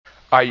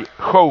I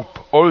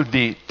hope all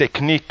the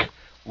technique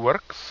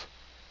works,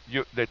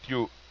 that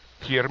you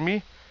hear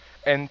me.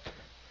 And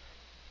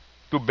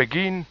to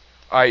begin,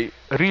 I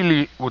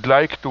really would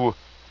like to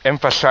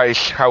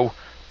emphasize how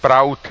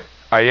proud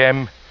I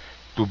am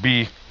to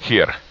be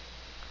here.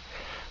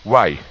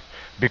 Why?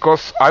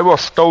 Because I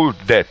was told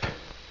that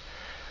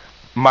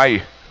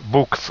my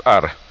books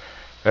are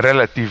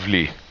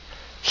relatively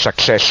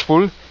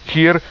successful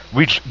here,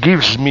 which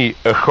gives me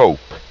a hope.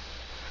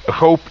 A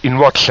hope in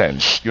what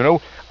sense? You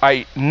know,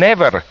 I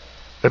never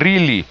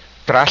really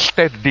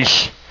trusted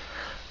this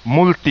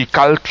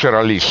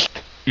multiculturalist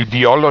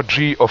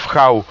ideology of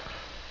how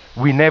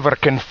we never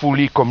can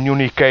fully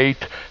communicate.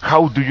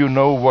 How do you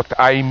know what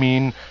I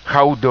mean?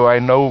 How do I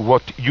know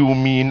what you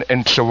mean?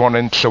 And so on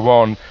and so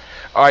on.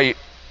 I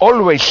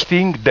always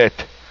think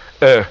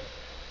that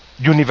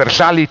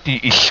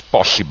universality is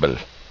possible.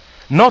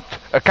 Not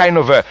a kind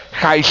of a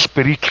high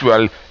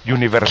spiritual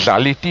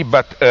universality,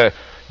 but a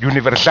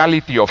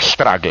universality of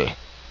struggle.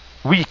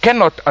 We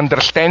cannot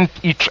understand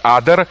each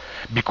other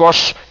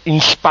because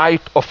in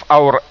spite of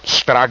our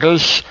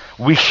struggles,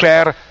 we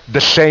share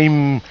the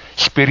same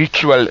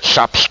spiritual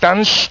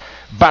substance,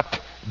 but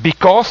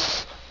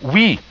because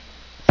we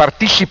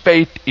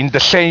participate in the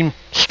same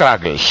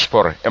struggles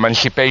for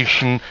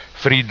emancipation,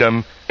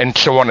 freedom, and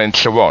so on and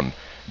so on.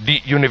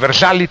 The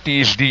universality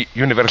is the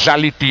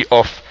universality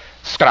of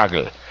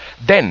struggle.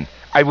 Then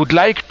I would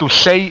like to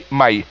say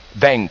my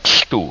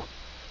thanks to,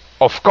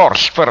 of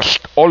course,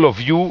 first all of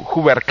you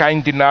who were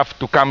kind enough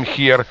to come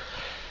here,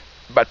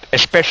 but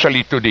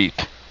especially to the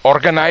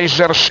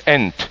organizers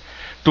and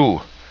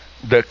to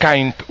the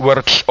kind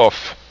words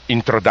of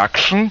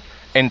introduction.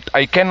 And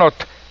I cannot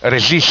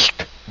resist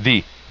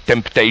the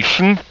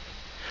temptation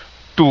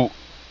to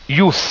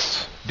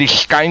use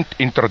this kind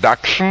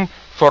introduction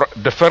for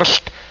the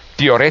first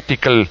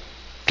theoretical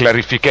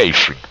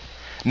clarification.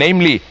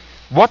 Namely,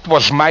 what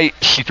was my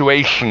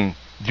situation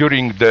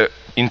during the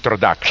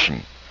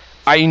introduction?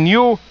 I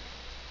knew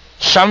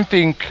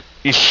something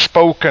is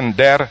spoken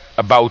there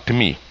about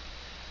me.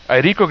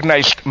 I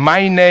recognized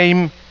my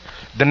name,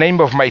 the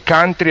name of my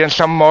country and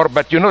some more,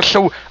 but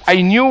so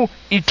I knew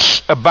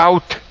it's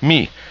about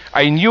me.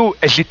 I knew,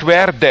 as it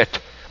were, that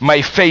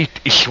my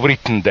fate is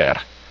written there.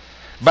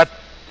 But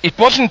it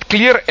wasn't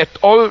clear at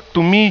all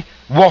to me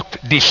what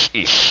this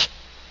is.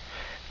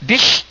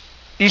 This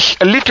is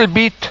a little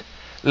bit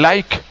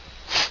like,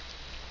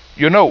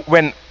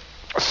 when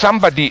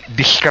somebody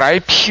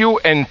describes you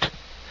and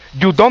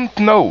you don't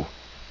know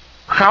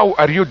how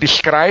are you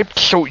described,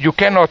 so you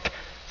cannot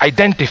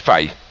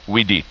identify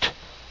with it.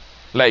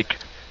 Like,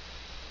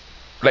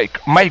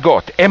 my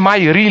God, am I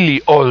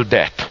really all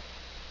that?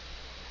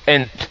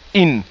 And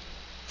in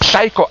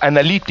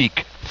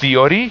psychoanalytic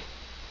theory,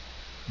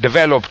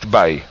 developed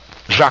by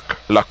Jacques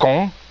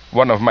Lacan,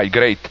 one of my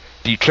great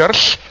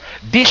teachers,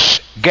 this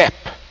gap,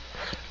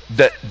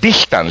 the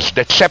distance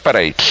that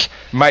separates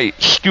my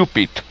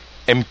stupid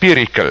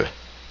empirical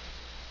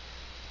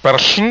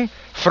person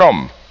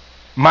from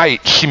my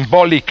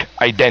symbolic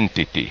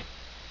identity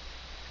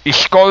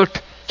is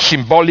called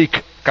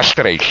symbolic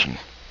castration.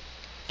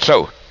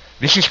 So,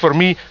 this is for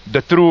me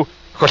the true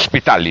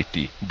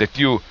hospitality, that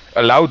you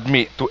allowed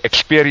me to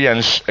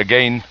experience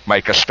again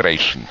my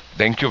castration.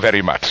 Thank you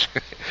very much.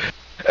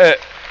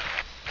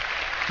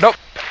 No,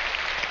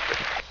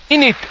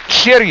 in it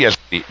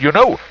seriously,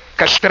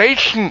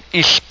 castration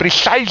is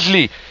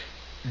precisely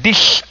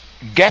this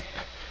gap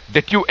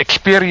that you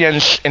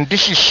experience, and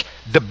this is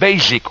the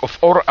basic of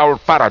all our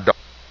paradox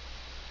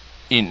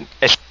in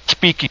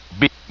speaking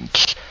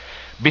beings,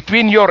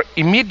 between your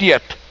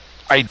immediate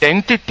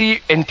identity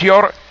and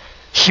your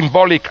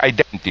symbolic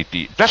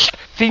identity. Just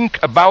think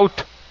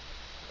about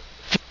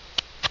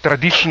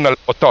traditional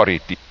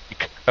authority,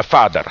 a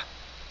father.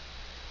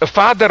 A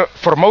father,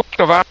 for most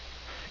of us,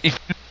 if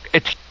you look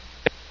at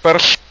a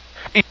person,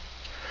 it's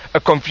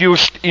a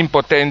confused,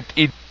 impotent,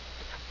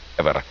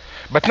 whatever.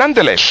 But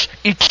nonetheless,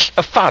 it's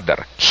a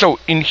father. So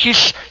in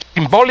his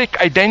symbolic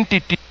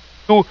identity,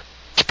 you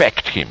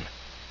respect him.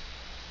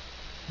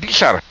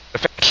 These are the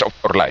facts of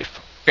our life.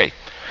 Okay.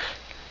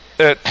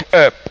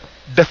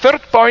 The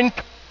third point,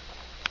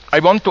 I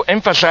want to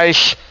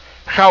emphasize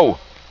how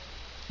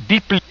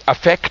deeply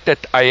affected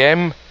I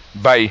am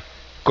by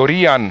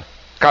Korean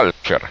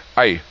culture.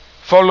 I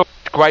follow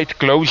it quite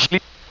closely,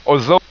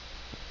 although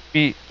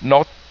maybe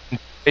not the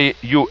way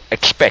you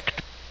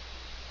expect.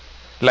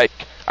 Like,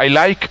 I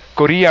like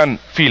Korean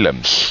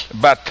films,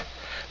 but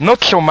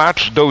not so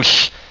much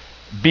those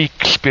big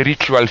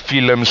spiritual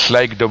films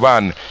like the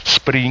one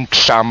Spring,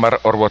 Summer,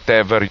 or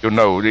whatever,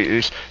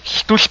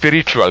 it's too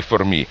spiritual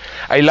for me.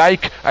 I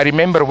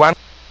remember one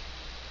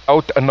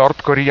about a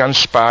North Korean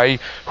spy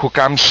who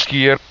comes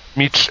here,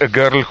 meets a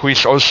girl who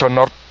is also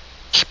North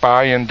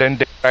spy, and then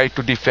they try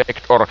to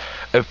defect, or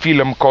a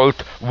film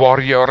called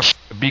Warriors,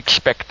 a big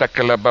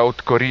spectacle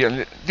about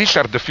Korean. These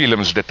are the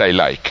films that I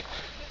like.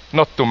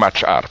 Not too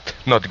much art,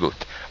 not good.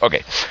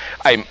 Okay.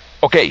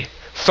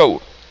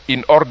 So,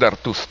 in order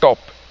to stop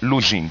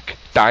losing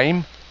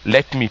time,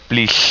 let me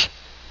please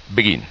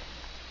begin.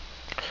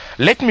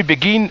 Let me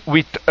begin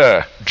with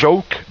a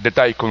joke that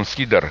I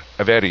consider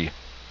a very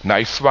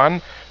nice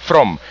one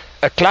from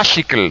a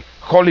classical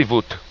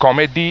Hollywood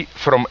comedy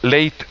from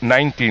late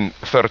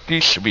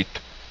 1930s with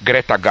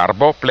Greta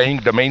Garbo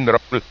playing the main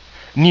role,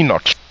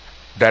 Ninoch,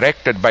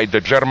 directed by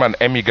the German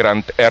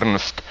emigrant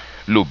Ernst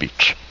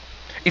Lubitsch.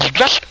 It's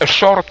just a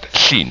short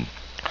scene.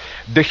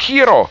 The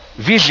hero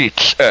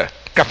visits a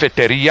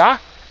cafeteria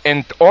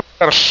and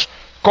orders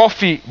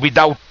coffee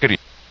without cream.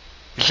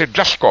 He said,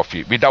 just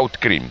coffee without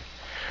cream.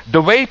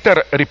 The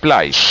waiter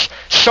replies,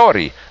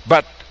 sorry,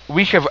 but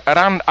we have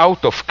run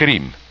out of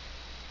cream.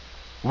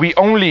 We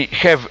only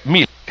have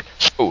milk,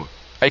 so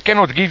I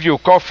cannot give you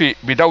coffee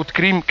without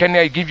cream. Can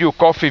I give you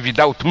coffee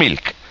without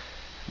milk?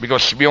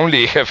 Because we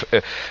only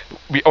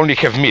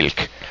have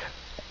milk.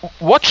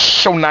 What's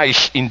so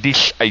nice in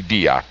this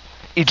idea?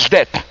 It's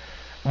that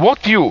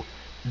what you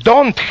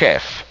don't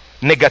have,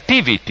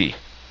 negativity,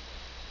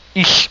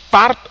 is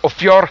part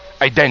of your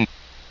identity.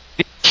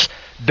 It's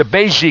the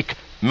basic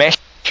message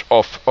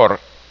of, or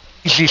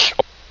thesis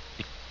of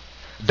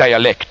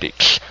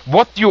dialectics.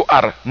 What you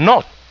are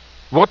not,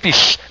 what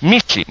is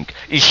missing,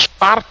 is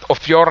part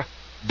of your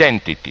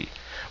identity.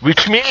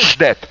 Which means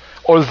that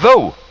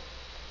although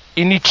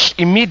in its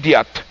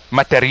immediate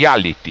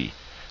materiality,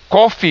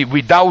 coffee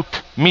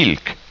without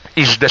milk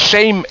is the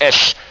same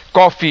as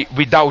coffee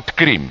without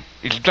cream.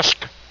 It's just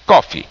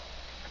coffee.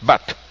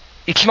 But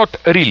it's not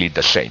really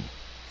the same.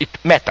 It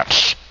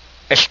matters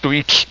as to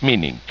its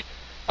meaning.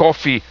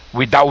 Coffee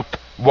without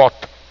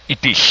what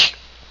it is.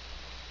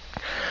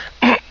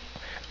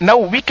 Now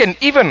we can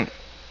even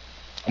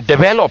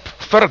develop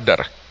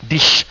further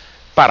this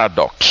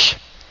paradox,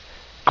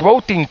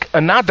 quoting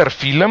another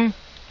film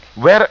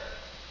where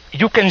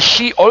you can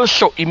see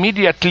also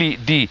immediately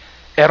the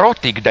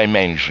erotic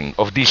dimension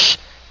of this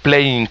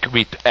playing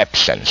with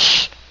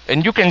absence.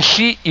 And you can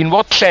see in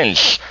what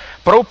sense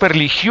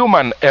properly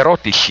human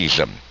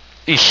eroticism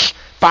is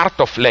part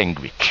of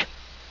language.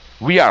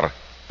 We are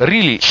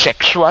really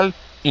sexual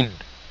in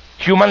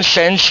human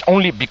sense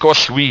only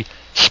because we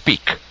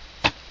speak.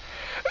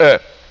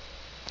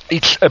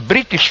 It's a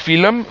British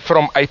film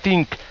from, I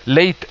think,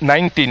 late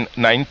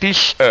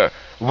 1990s, a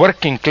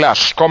working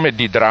class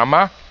comedy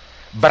drama,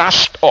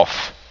 Brassed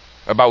Off,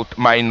 about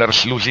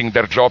miners losing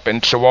their job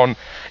and so on.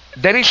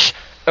 There is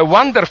a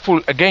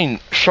wonderful, again,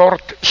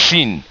 short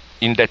scene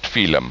in that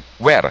film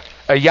where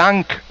a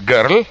young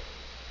girl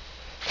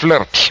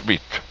flirts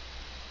with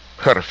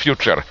her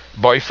future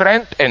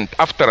boyfriend, and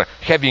after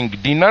having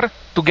dinner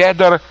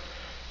together,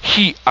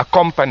 he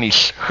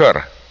accompanies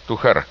her to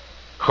her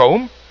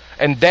home,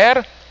 and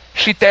there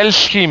she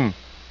tells him,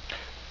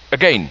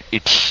 again,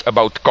 it's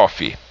about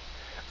coffee,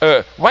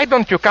 why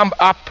don't you come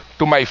up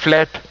to my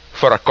flat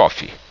for a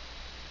coffee?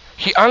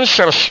 He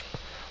answers,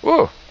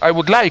 oh, I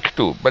would like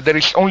to, but there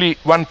is only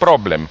one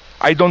problem.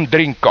 I don't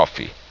drink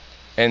coffee.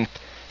 And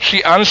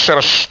she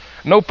answers,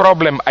 no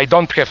problem, I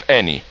don't have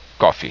any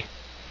coffee.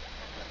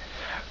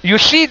 You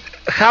see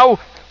how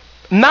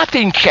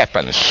nothing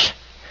happens,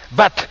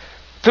 but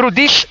through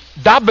this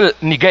double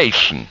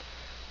negation,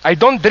 I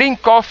don't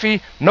drink coffee,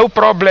 no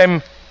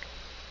problem,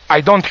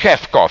 I don't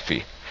have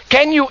coffee.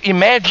 Can you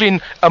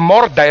imagine a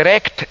more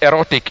direct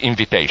erotic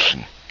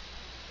invitation?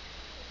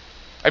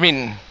 I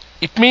mean,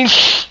 it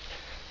means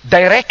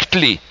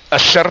directly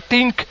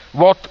asserting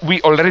what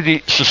we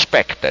already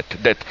suspected,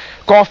 that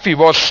coffee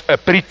was a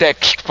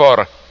pretext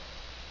for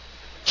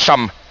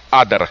some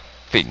other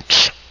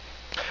things.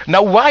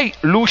 Now, why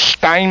lose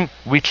time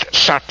with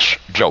such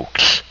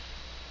jokes?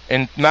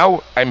 And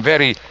now I'm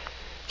very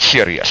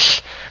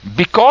serious.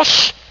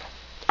 Because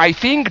I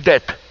think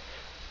that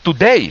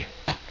today,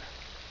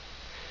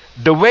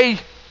 the way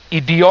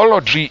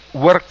ideology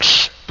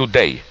works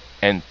today,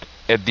 and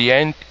at the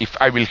end, if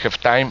I will have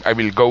time, I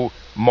will go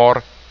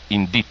more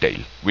in detail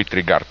with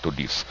regard to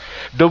this.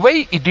 The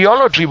way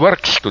ideology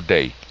works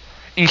today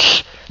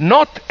is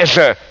not as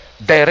a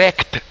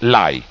direct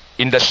lie,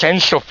 in the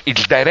sense of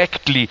it's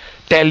directly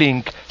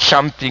telling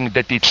something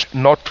that it's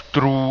not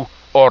true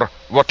or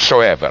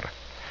whatsoever.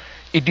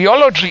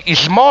 Ideology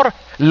is more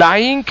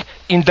lying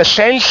in the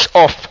sense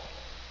of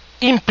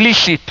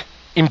implicit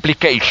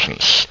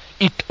implications.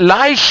 It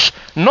lies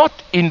not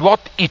in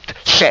what it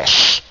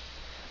says,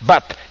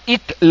 but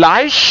it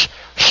lies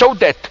so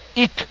that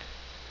it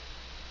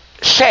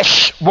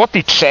says what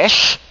it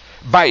says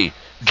by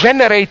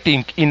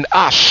generating in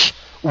us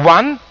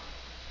one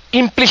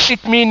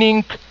implicit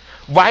meaning,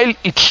 while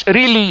it's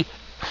really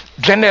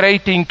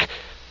generating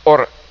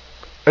or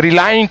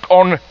relying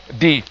on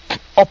the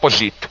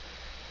opposite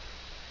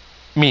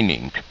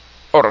meaning.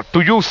 Or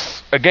to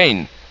use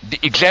again the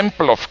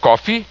example of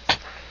coffee,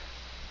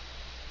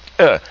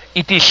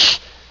 it is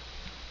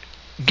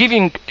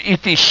giving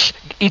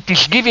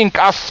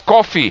us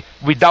coffee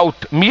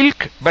without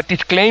milk, but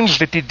it claims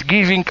that it's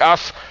giving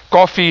us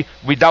coffee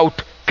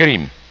without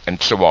cream,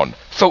 and so on.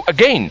 So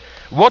again,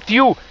 what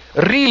you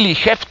really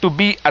have to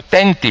be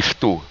attentive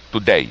to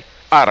today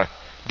are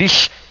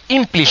these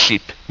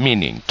implicit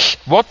meanings.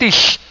 What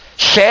is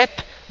said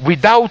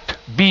without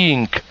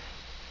being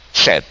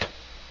said.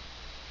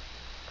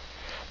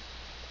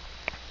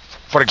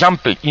 For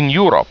example, in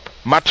Europe,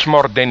 much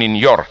more than in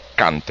your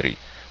country,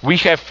 we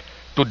have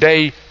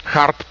today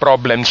hard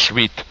problems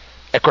with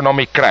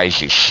economic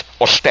crisis,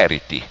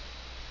 austerity.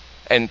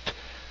 And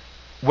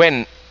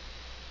when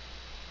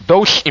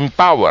those in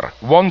power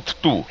want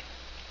to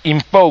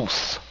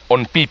impose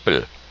on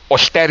people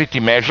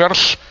austerity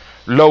measures,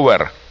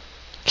 lower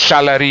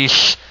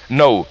salaries,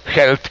 no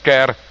health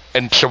care,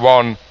 and so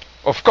on,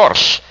 of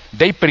course,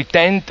 they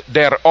pretend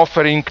they're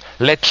offering,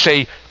 let's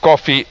say,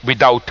 coffee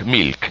without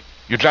milk.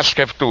 You just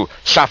have to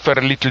suffer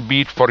a little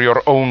bit for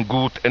your own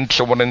good, and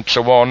so on and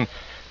so on.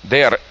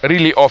 They are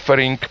really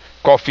offering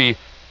coffee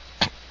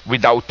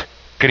without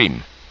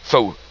cream.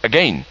 So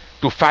again,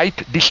 to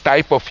fight this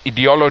type of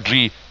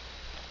ideology,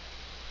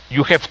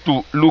 you have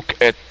to look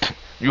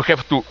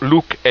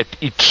at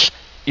its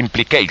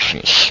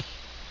implications.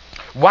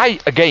 Why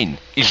again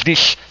is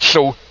this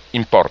so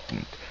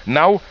important?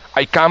 Now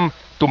I come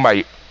to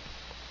my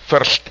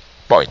first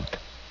point.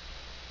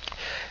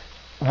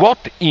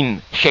 What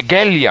in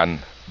Hegelian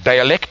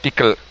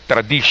dialectical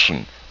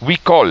tradition we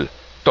call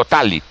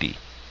totality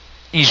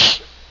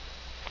is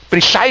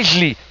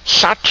precisely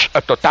such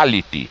a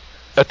totality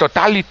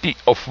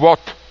of what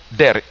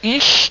there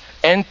is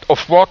and of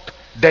what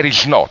there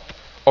is not,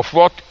 of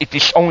what it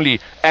is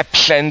only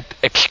absent,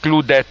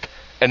 excluded,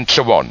 and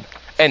so on.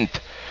 And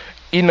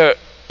in a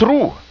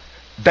true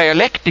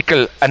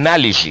dialectical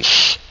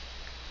analysis,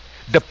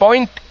 the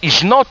point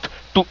is not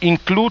to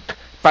include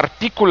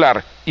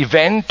particular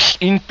events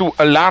into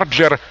a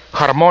larger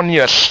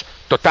harmonious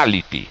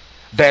totality.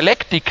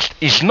 Dialectics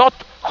is not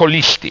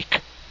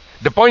holistic.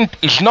 The point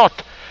is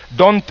not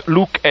don't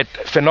look at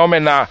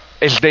phenomena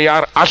as they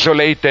are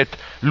isolated,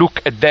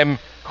 look at them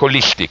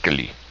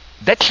holistically.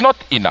 That's not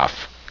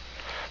enough.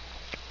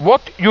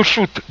 What you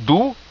should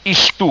do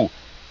is to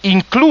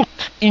include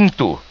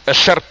into a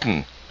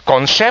certain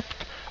concept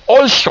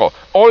also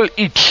all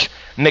its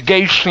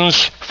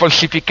negations,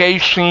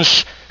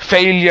 falsifications,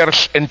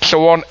 failures, and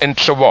so on and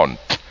so on.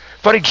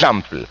 For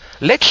example,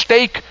 let's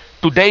take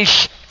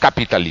today's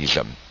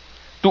capitalism.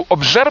 To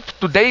observe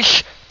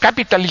today's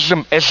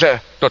capitalism as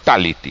a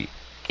totality,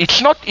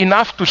 it's not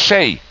enough to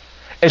say,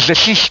 as a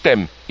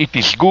system, it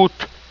is good,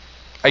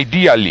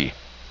 ideally,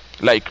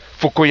 like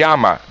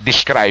Fukuyama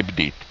described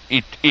it.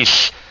 It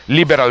is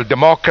liberal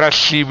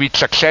democracy with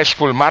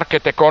successful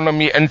market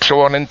economy, and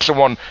so on and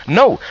so on.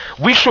 No,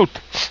 we should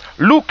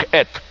look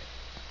at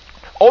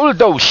all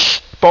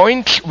those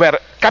points where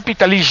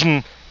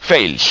capitalism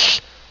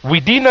fails,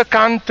 within a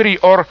country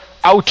or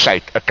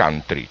outside a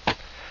country.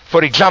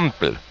 For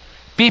example,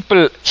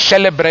 people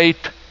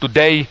celebrate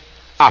today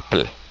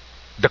Apple,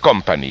 the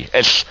company,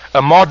 as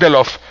a model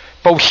of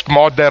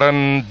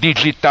postmodern,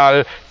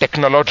 digital,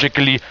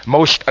 technologically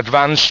most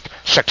advanced,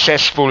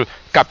 successful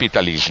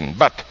capitalism.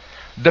 But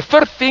the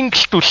first thing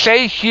to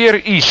say here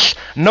is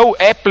no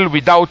Apple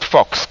without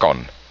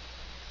Foxconn.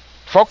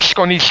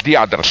 Foxconn is the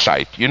other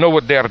side. You know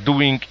what they are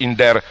doing in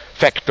their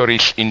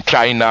factories in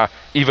China,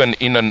 even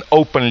in an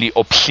openly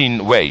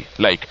obscene way.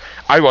 Like,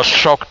 I was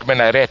shocked when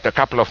I read a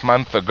couple of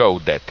months ago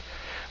that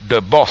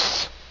the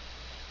boss,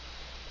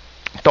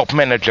 top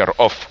manager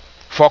of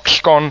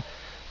Foxconn,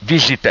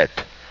 visited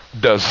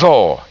the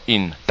zoo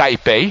in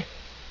Taipei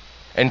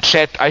and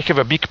said, I have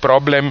a big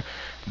problem.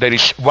 There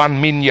is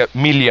 1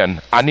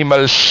 million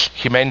animals,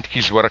 he meant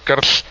his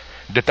workers,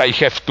 that I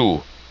have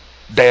to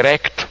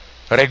direct,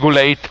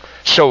 regulate.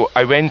 So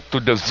I went to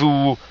the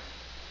zoo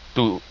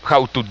to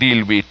how to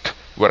deal with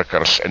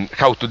workers and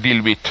how to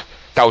deal with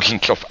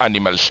thousands of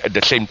animals at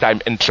the same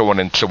time, and so on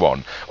and so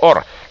on.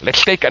 Or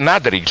let's take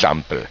another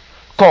example,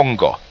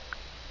 Congo.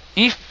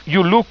 If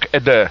you look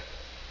at the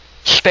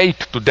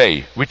state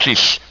today, which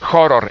is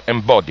horror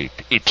embodied,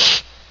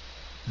 it's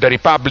the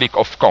Republic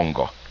of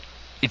Congo.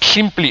 It's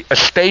simply a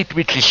state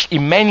which is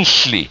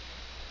immensely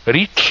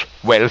rich,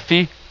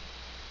 wealthy,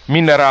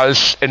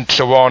 minerals and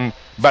so on,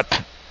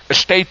 but a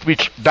state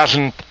which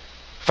doesn't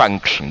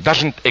function,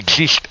 doesn't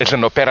exist as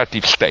an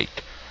operative state.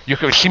 You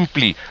have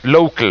simply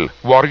local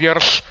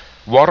warriors,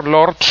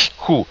 warlords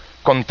who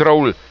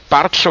control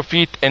parts of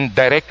it and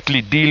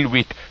directly deal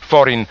with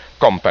foreign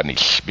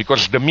companies,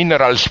 because the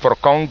minerals for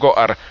Congo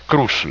are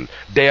crucial.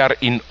 They are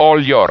in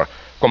all your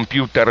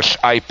computers,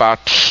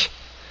 iPads,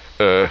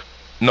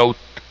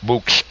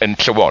 notebooks and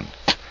so on.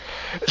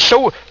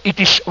 So it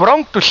is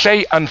wrong to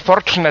say,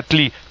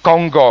 unfortunately,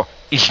 Congo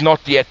is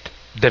not yet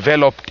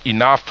developed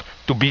enough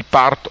to be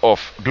part of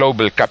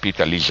global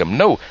capitalism.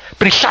 No,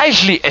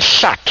 precisely as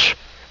such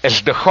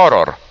as the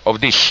horror of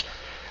this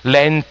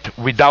land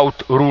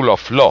without rule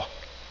of law.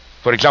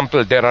 For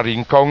example, there are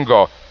in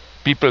Congo,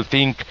 people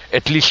think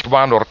at least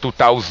 100 or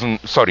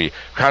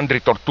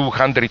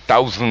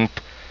 200,000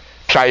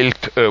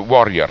 child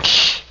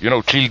warriors. You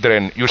know,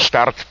 children, you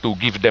start to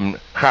give them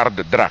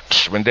hard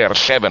drugs when they are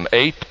 7,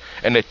 8,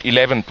 and at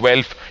 11,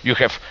 12, you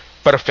have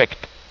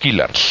perfect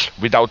killers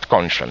without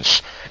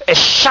conscience. As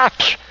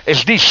such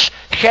as this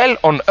hell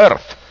on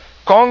earth,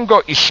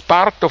 Congo is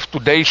part of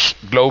today's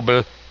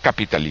global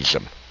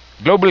capitalism.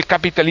 Global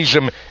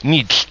capitalism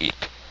needs it.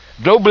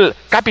 Global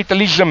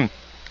capitalism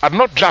are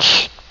not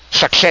just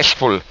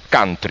successful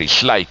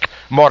countries, like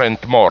more and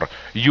more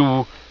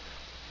you,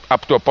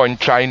 up to a point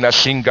China,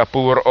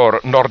 Singapore, or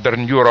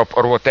Northern Europe,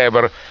 or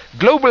whatever.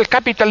 Global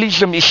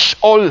capitalism is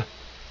all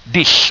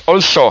this,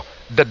 also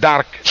the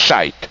dark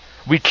side,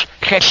 which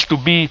has to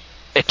be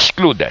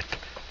excluded.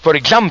 For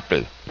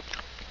example,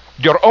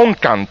 your own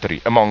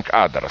country, among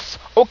others.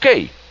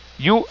 Okay,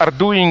 you are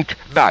doing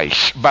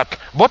nice, but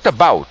what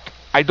about,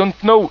 I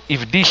don't know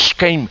if this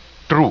came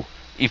true,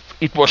 if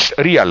it was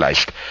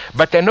realized,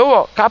 but I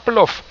know a couple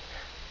of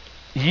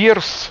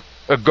years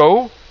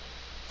ago,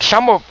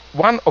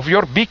 one of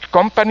your big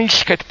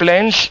companies had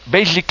plans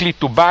basically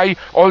to buy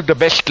all the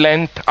best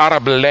land,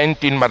 arable land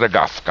in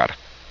Madagascar.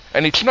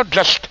 And it's not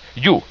just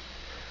you.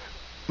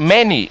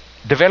 Many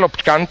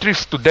developed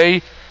countries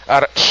today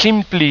are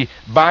simply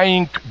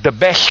buying the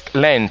best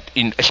land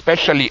in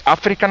especially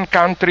African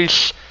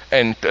countries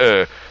and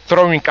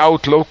throwing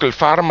out local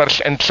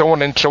farmers and so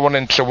on and so on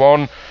and so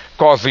on,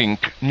 causing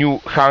new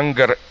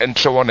hunger and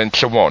so on and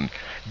so on.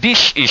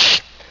 This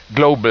is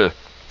global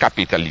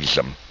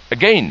capitalism.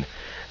 Again,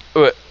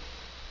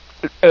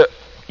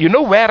 you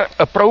know where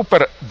a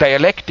proper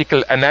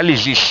dialectical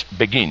analysis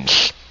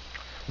begins?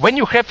 When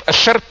you have a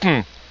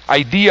certain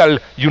ideal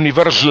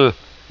universal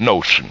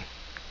notion,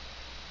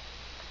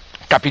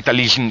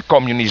 capitalism,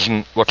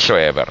 communism,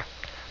 whatsoever,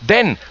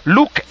 then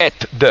look at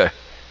the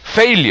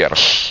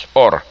failures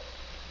or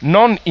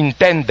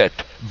non-intended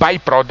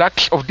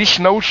byproducts of this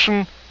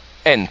notion,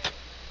 and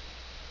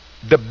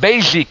the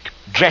basic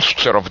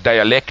gesture of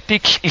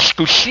dialectics is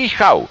to see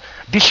how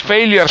these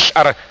failures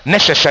are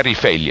necessary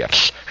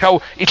failures.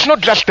 How it's not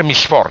just a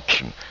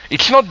misfortune.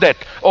 It's not that,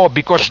 oh,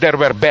 because there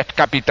were bad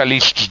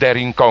capitalists there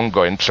in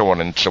Congo and so on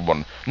and so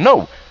on.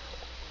 No.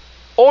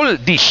 All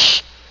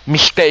these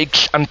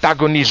mistakes,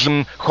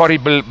 antagonism,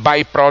 horrible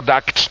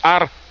byproducts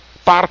are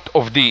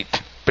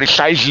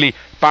precisely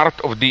part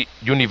of the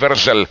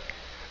universal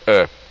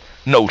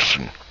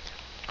notion.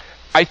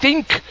 I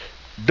think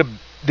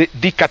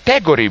the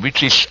category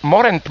which is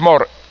more and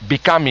more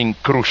becoming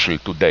crucial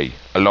today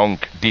along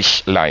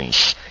these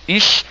lines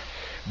is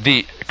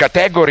the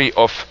category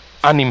of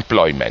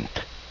unemployment.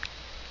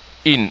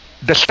 In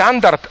the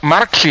standard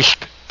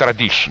Marxist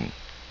tradition,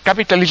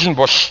 capitalism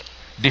was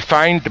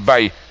defined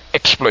by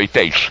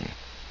exploitation.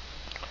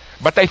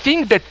 But I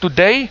think that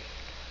today,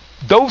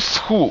 those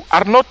who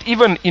are not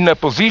even in a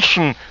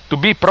position to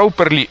be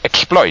properly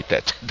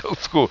exploited,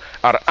 those who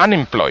are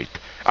unemployed,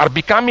 are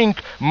becoming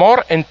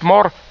more and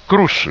more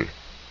crucial.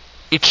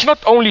 It's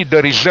not only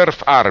the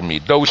reserve army,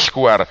 those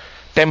who are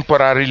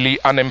temporarily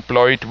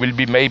unemployed will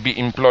be maybe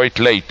employed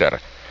later.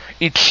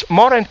 It's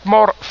more and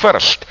more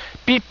first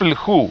people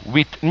who,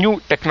 with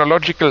new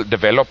technological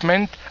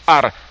development,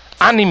 are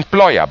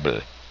unemployable,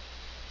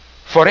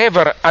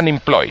 forever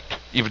unemployed,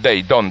 if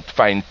they don't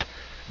find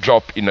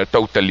job in a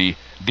totally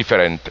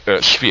different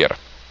sphere.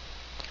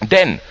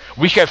 Then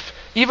we have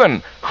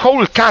even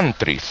whole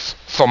countries,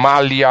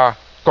 Somalia,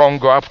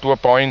 Congo up to a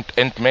point,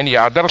 and many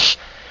others,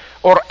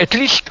 or at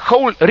least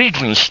whole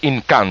regions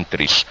in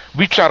countries,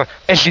 which are,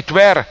 as it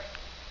were,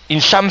 in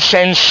some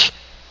sense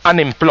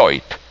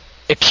unemployed,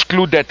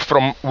 excluded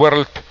from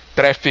world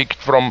traffic,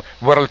 from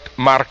world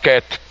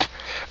market.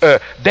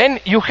 Then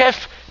you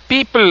have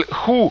people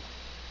who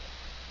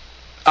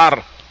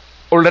are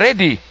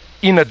already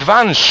in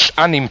advance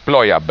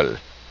unemployable.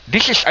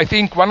 This is, I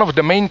think, one of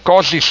the main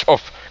causes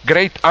of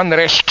great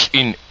unrest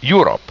in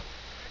Europe.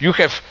 You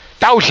have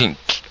thousands,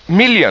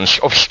 millions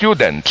of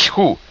students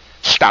who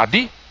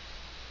study,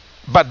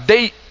 but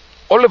they,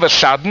 all of a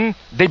sudden,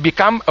 they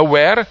become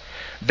aware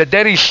that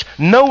there is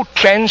no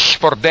chance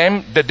for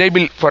them that they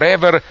will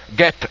forever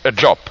get a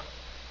job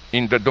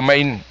in the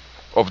domain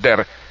of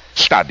their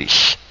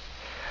studies.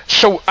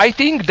 So I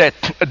think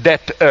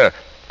that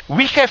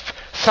we have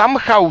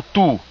somehow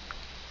to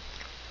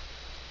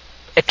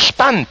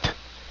expand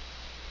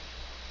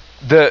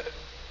the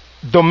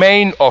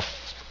domain of,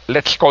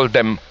 let's call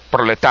them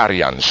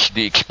proletarians,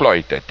 the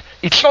exploited.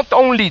 It's not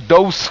only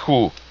those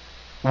who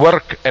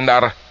work and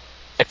are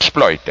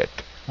exploited.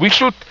 We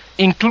should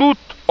include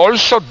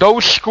also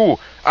those who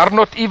are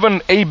not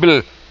even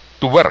able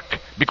to work,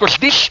 because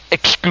this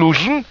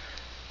exclusion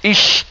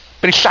is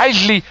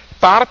precisely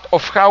part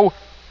of how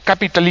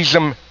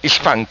capitalism is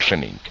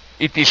functioning.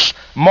 It is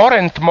more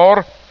and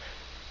more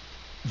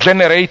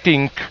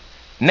generating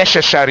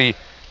necessary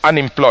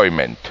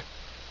unemployment.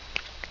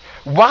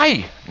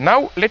 Why?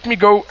 Now let me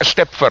go a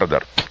step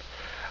further.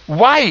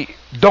 Why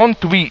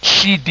don't we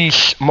see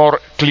this more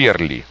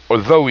clearly,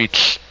 although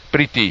it's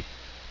pretty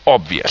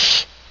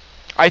obvious?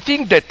 I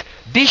think that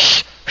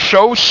this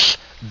shows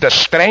the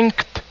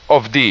strength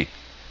of the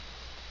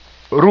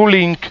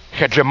ruling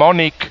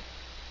hegemonic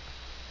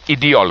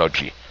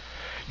ideology.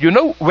 You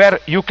know where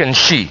you can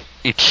see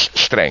its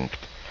strength?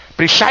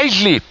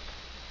 Precisely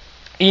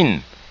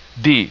in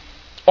the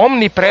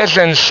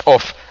omnipresence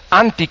of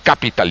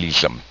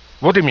anti-capitalism.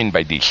 What do you mean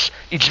by this?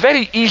 It's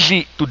very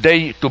easy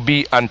today to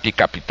be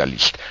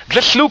anti-capitalist.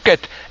 Just look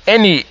at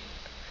any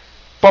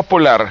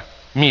popular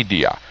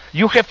media.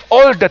 You have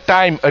all the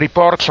time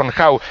reports on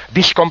how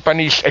this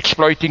company is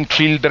exploiting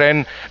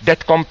children,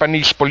 that company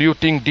is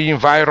polluting the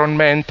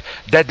environment,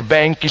 that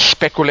bank is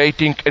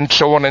speculating, and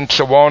so on and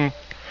so on.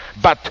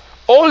 But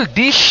all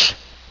this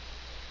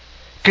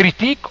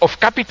critique of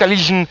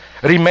capitalism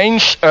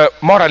remains a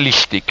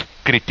moralistic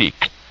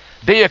critique.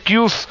 They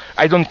accuse,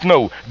 I don't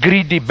know,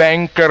 greedy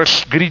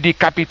bankers, greedy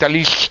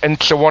capitalists,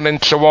 and so on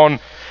and so on.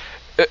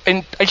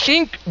 And I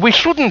think we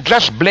shouldn't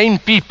just blame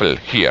people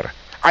here.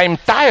 I'm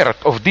tired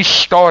of these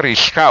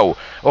stories how,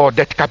 oh,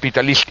 that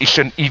capitalist is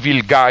an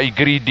evil guy,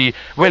 greedy.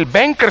 Well,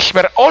 bankers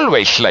were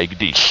always like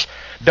this.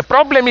 The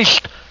problem is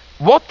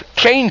what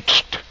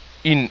changed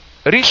in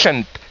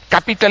recent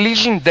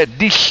capitalism that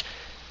this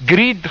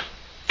greed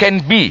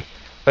can be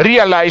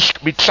realized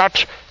with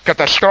such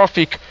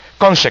catastrophic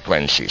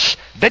consequences.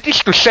 That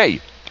is to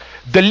say,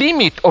 the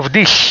limit of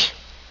this,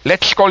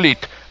 let's call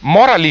it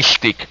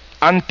moralistic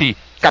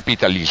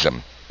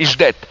anti-capitalism, is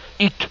that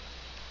it,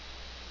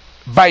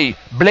 by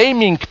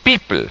blaming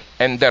people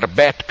and their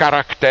bad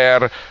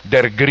character,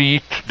 their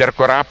greed, their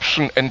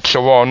corruption, and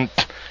so on,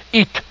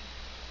 it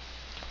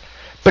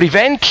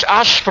prevents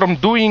us from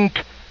doing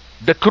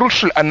the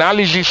crucial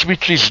analysis,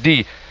 which is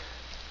the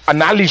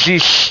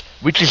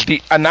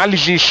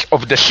analysis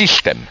of the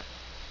system.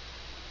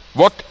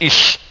 What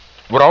is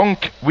wrong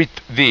with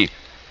the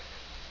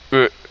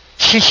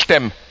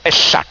system as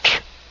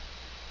such?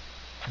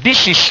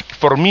 This is,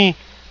 for me,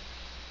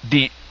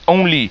 the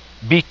only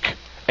big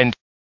and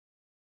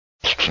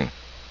question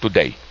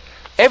today.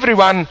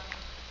 Everyone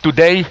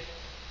today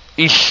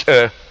is,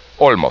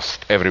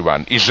 almost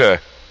everyone, is a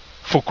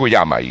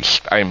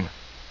Fukuyamaist. I'm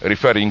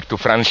referring to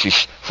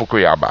Francis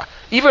Fukuyama.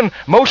 Even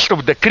most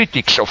of the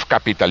critics of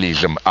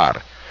capitalism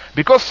are.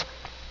 Because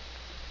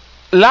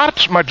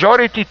large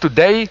majority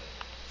today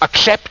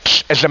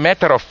accepts as a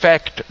matter of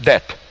fact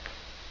that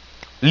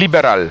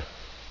liberal,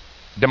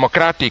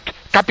 democratic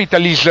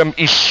capitalism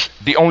is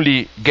the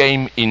only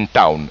game in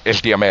town,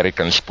 as the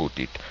Americans put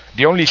it.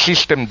 The only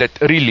system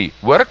that really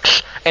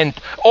works, and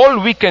all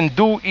we can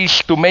do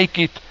is to make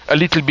it a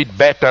little bit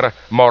better,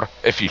 more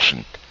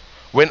efficient.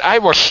 When I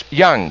was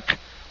young,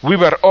 we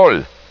were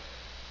all,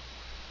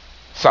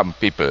 some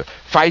people,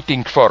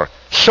 fighting for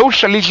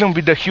socialism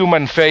with a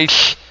human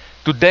face.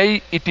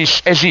 Today it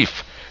is as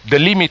if the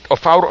limit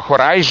of our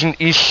horizon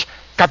is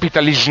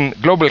capitalism,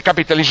 global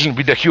capitalism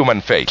with a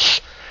human face.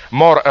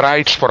 More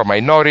rights for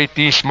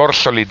minorities, more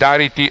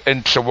solidarity,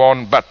 and so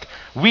on, but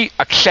we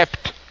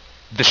accept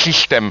the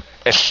system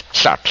as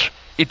such.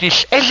 It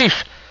is as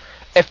if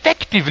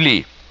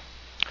effectively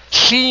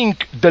seeing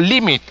the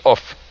limit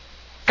of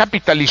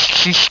capitalist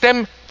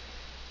system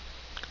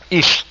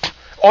is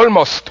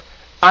almost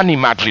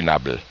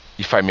unimaginable,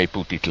 if I may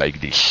put it like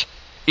this.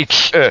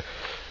 It's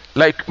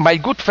like my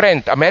good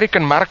friend,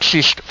 American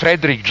Marxist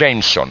Frederick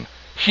Jameson,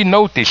 he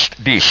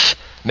noticed this,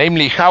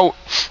 namely how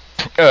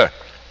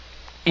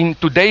in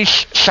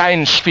today's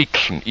science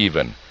fiction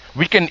even,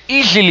 we can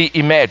easily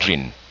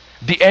imagine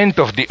the end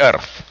of the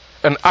Earth,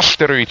 an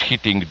asteroid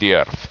hitting the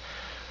Earth,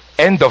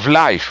 end of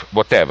life,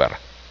 whatever.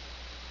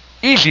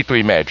 Easy to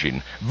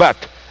imagine, but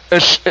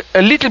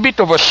a little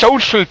bit of a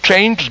social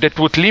change that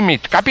would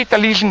limit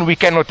capitalism, we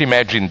cannot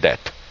imagine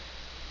that.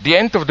 The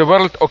end of the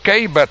world,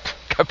 okay, but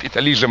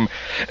capitalism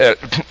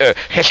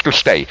has to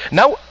stay.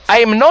 Now, I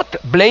am not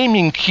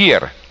blaming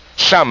here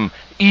some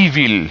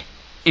evil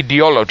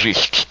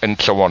ideologists and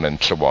so on and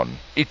so on.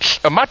 It's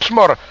a much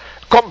more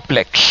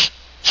complex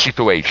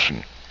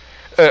situation.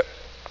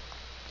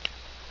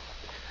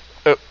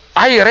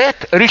 I read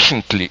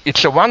recently,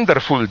 it's a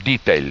wonderful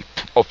detail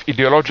of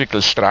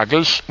ideological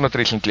struggles, not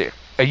recently,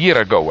 a year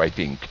ago I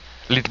think,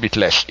 a little bit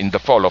less, in the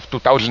fall of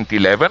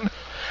 2011,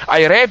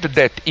 I read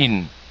that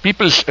in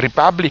People's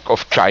Republic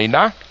of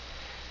China,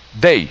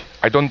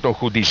 I don't know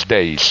who this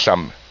day is,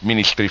 some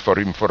Ministry for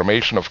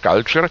Information of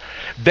Culture,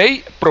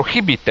 they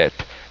prohibited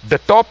the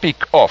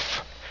topic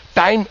of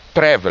time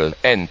travel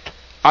and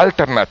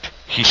alternate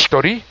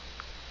history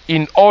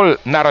in all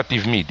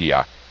narrative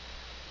media,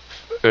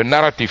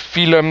 narrative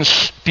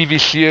films, TV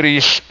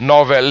series,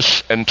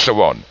 novels, and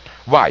so on.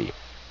 Why?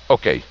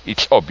 Okay,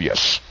 it's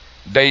obvious.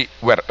 They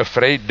were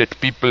afraid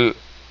that people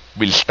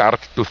will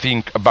start to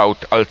think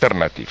about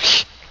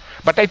alternatives.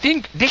 But I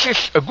think this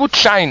is a good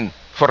sign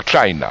for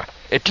China.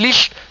 At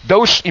least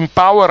those in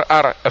power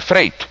are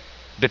afraid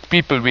that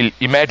people will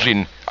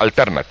imagine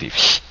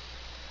alternatives.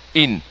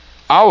 In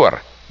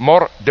our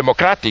more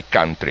democratic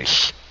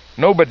countries,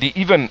 nobody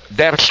even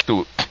dares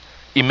to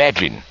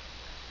imagine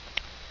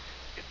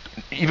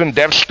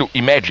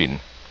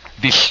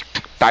this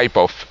type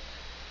of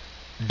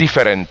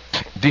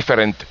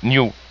different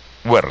new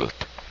world.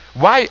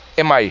 Why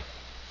am I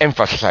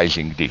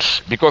emphasizing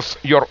this? Because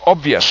your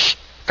obvious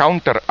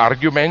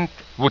counter-argument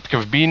would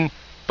have been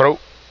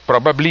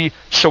probably,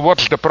 so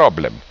what's the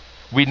problem?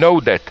 We know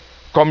that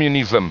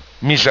communism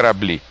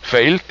miserably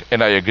failed,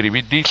 and I agree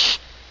with this.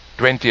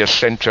 20th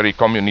century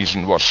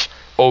communism was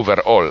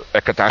overall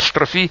a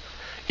catastrophe.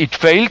 It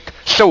failed,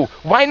 so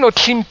why not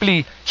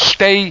simply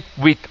stay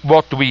with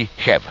what we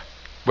have?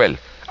 Well,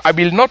 I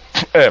will not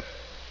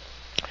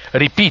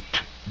repeat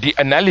the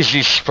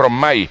analysis from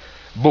my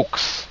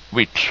books,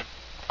 which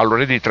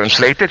already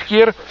translated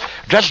here.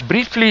 Just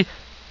briefly,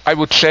 I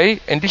would say,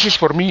 and this is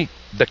for me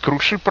the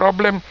crucial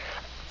problem,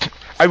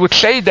 I would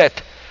say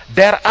that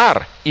there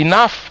are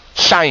enough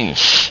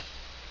signs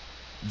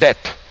that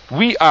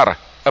we are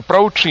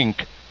approaching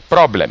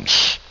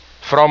problems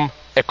from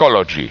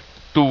ecology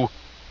to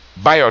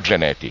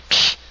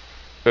biogenetics,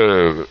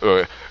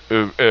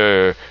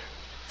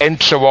 and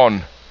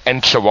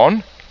so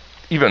on,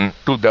 even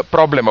to the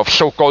problem of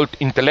so-called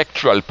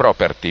intellectual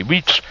property,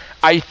 which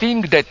I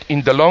think that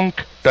in the long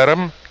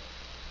term,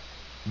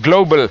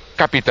 global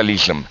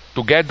capitalism,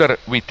 together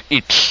with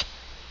its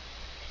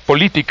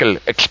political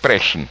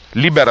expression,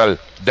 liberal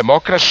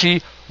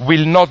democracy,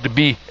 will not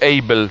be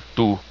able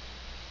to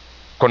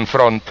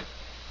confront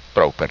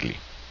properly.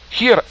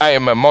 Here I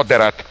am a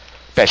moderate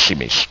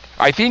pessimist.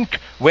 I think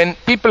when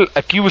people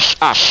accuse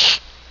us,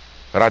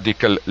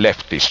 radical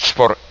leftists,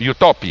 for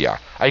utopia,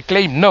 I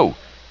claim no.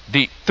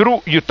 The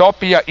true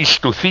utopia is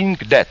to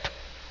think that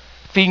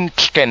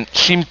things can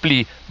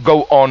simply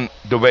go on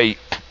the way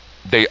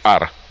they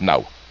are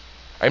now.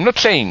 I'm not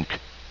saying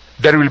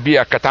there will be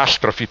a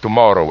catastrophe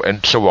tomorrow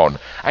and so on.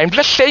 I'm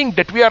just saying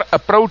that we are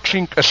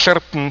approaching a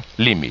certain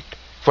limit.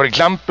 For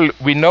example,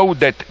 we know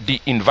that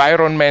the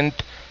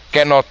environment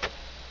cannot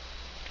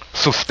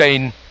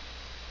sustain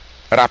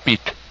rapid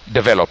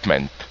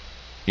development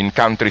in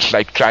countries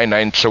like China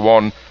and so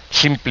on.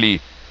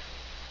 Simply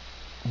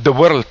the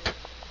world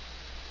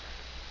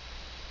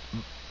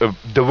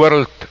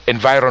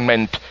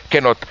environment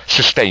cannot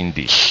sustain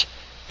this.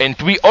 And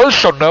we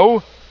also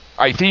know,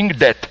 I think,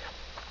 that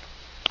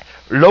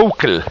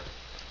local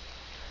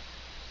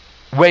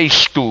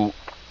ways to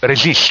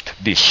resist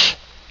this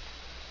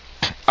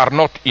are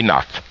not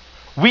enough.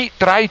 We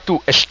try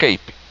to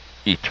escape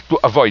it, to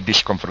avoid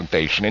this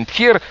confrontation. And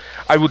here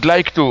I would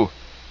like to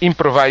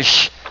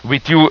improvise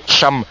with you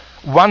some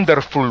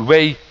wonderful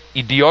ways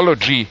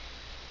ideology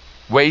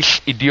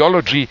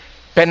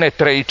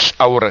penetrates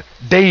our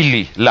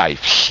daily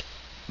lives.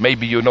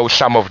 Maybe you know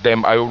some of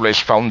them. I always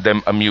found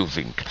them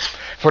amusing.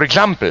 For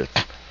example,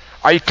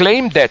 I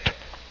claim that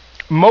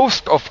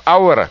most of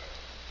our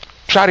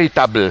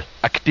charitable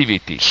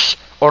activities,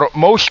 or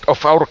most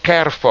of our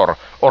care for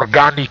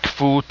organic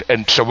food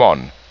and so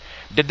on,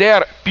 that they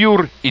are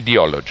pure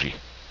ideology.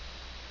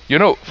 You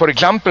know, for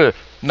example,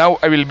 now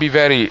I will be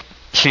very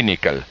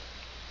cynical.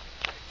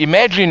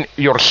 Imagine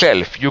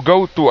yourself, you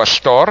go to a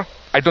store.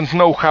 I don't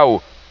know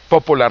how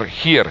popular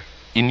here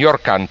in your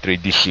country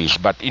this is,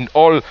 but in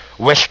all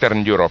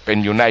Western Europe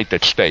and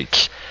United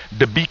States,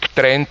 the big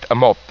trend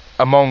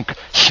among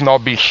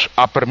snobbish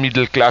upper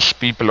middle class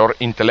people or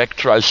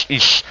intellectuals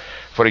is,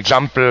 for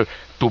example,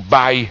 to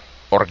buy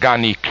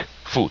organic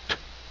food.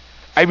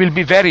 I will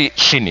be very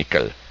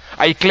cynical.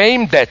 I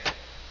claim that,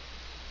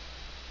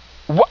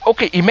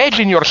 okay,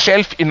 imagine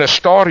yourself in a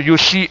store, you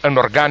see an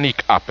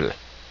organic apple.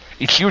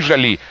 It's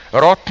usually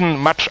rotten,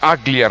 much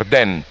uglier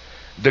than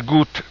the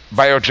good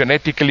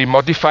biogenetically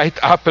modified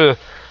apple,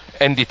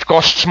 and it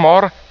costs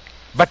more,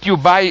 but you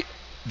buy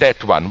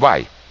that one.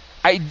 Why?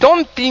 I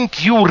don't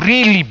think you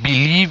really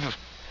believe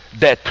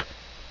that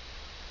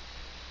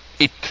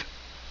it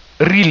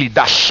really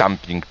does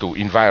something to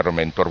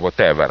environment or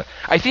whatever.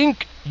 I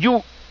think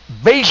you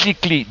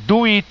basically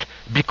do it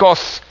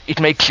because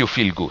it makes you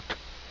feel good.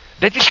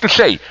 That is to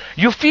say,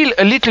 you feel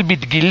a little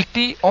bit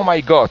guilty. Oh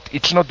my God,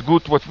 it's not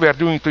good what we are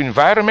doing to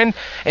environment.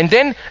 And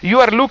then you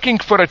are looking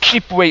for a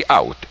cheap way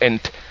out. And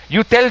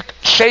you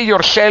say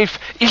yourself,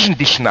 isn't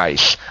this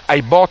nice?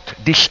 I bought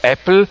this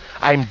apple.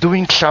 I'm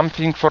doing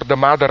something for the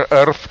Mother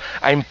Earth.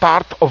 I'm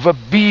part of a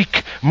big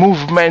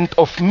movement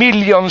of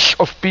millions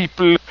of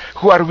people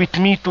who are with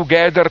me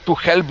together to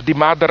help the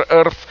Mother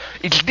Earth.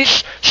 It's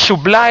this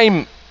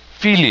sublime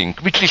feeling,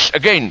 which is,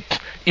 again,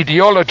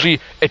 ideology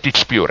at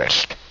its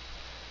purest.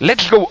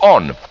 Let's go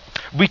on.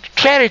 With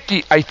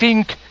charity, I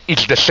think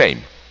it's the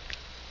same.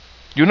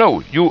 You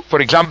know, for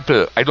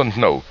example, I don't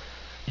know,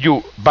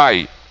 you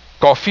buy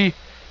coffee,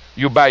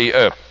 you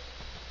buy,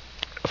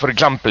 for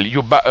example,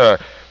 you buy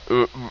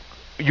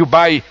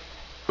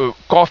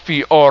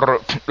coffee or,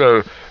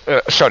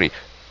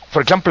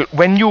 for example,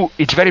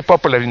 it's very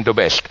popular in the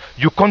West,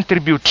 you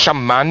contribute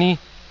some money,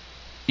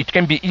 it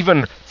can be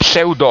even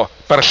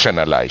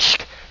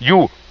pseudo-personalized.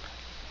 You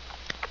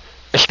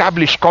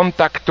establish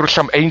contact through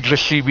some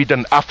agency with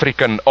an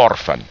African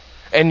orphan,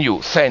 and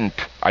you send,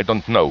 I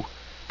don't know,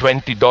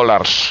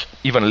 $20,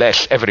 even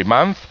less every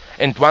month,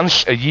 and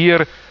once a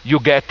year you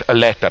get a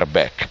letter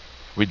back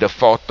with a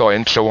photo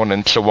and so on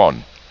and so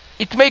on.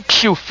 It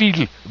makes you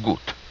feel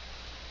good.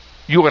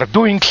 You are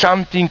doing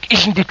something,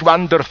 isn't it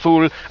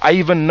wonderful? I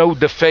even know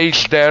the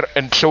face there,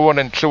 and so on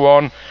and so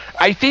on.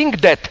 I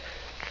think that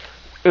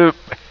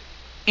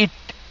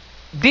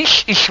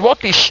this is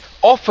what is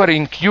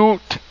offering you,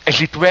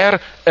 as it were,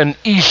 an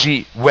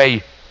easy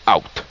way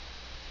out.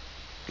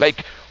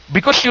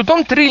 Because you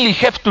don't really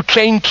have to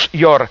change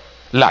your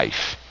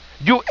life.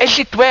 You, as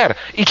it were,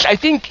 it's, I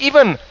think,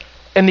 even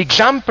an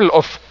example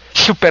of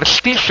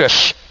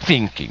superstitious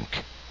thinking.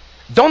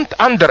 Don't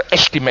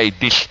underestimate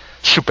this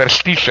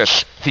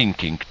superstitious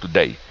thinking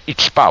today,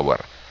 its power.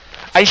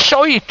 I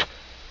saw it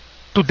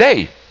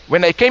today.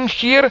 When I came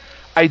here,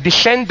 I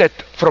descended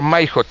from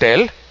my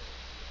hotel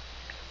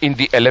in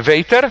the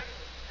elevator,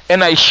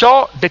 and I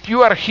saw that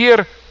you are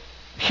here.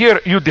 Here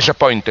you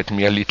disappointed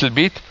me a little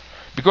bit,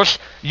 because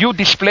you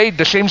displayed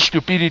the same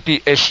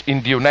stupidity as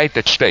in the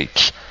United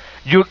States.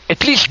 You,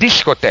 at least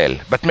this hotel,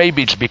 but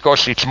maybe it's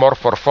because it's more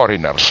for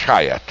foreigners,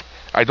 Hyatt.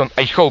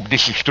 I hope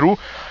this is true.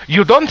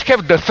 You don't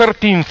have the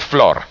 13th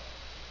floor.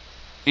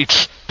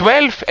 It's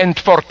 12th and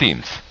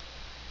 14th.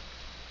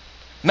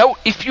 Now,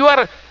 if you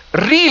are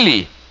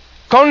really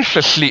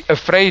consciously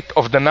afraid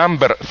of the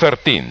number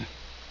 13,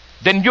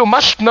 then you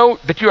must know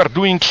that you are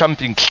doing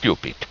something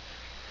stupid.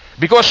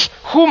 Because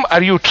whom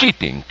are you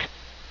cheating?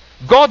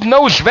 God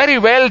knows very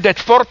well that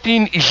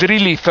 14 is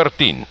really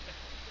 13.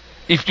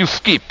 If you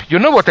skip, you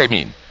know what I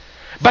mean.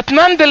 But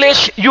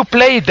nonetheless, you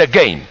play the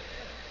game.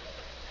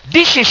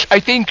 This is,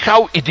 I think,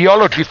 how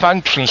ideology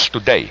functions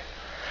today.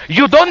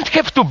 You don't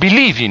have to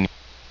believe in it,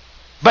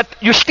 but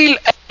you still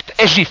act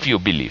as if you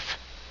believe.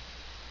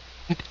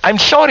 I'm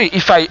sorry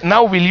if I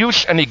now will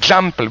use an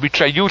example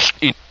which I used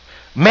in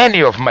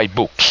many of my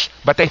books,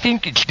 but I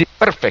think it's the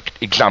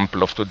perfect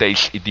example of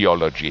today's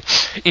ideology.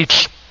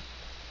 It's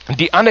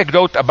the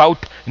anecdote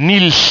about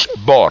Niels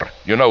Bohr,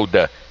 you know,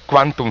 the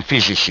quantum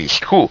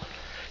physicist, who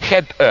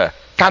had a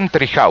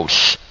country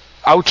house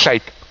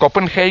outside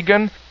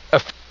Copenhagen. A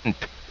friend,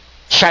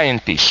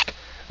 scientist,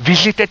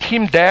 visited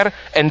him there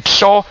and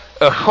saw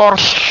a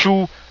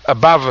horseshoe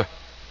above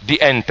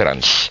the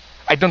entrance.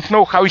 I don't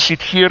know how is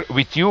it here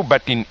with you,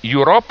 but in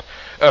Europe,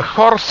 a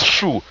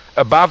horseshoe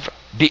above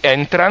the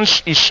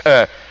entrance is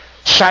a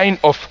sign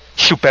of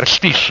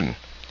superstition.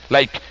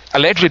 Like,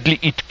 allegedly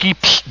it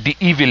keeps the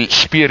evil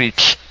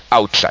spirits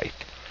outside.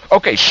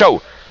 Okay,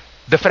 so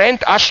the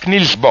friend asked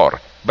Niels Bohr,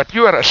 but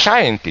you are a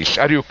scientist,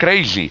 are you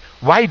crazy?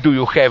 Why do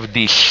you have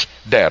this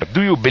there?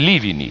 Do you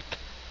believe in it?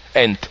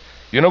 And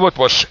you know what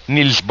was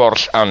Niels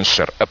Bohr's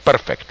answer? A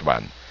perfect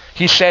one.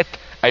 He said,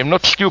 I'm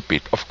not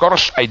stupid. Of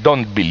course I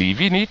don't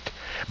believe in it,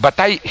 but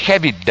I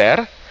have it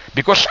there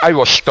because I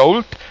was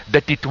told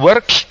that it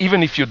works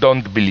even if you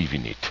don't believe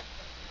in it.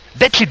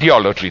 That's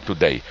ideology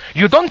today.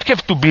 You don't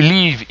have to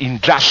believe in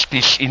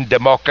justice, in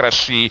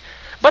democracy,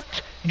 but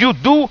you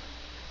do.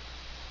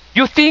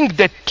 You think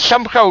that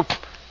somehow,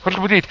 how to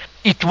put it,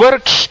 it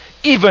works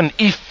even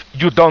if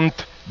you don't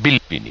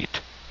believe in it.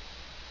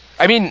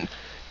 I mean,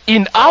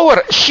 in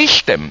our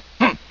system,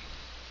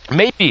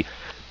 maybe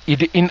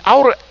in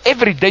our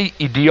everyday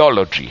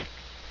ideology,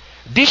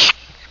 this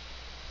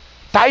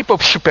type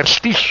of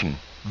superstition,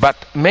 but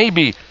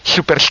maybe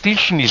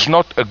superstition is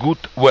not a good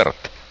word.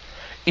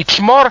 It's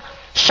more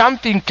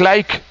something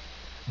like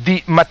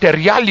the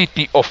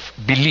materiality of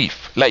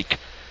belief. Like,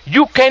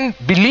 you can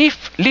believe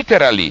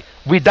literally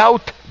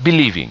without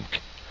believing.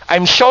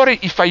 I'm sorry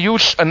if I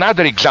use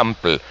another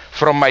example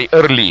from my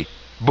early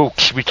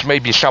books, which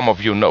maybe some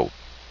of you know,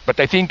 but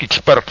I think it's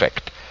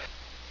perfect.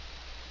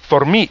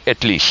 For me,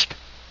 at least,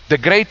 the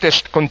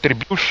greatest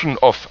contribution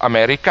of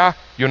America,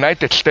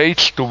 United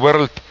States, to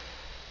world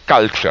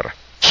culture,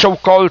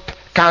 so-called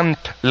canned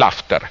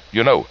laughter,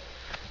 you know.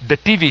 The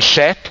TV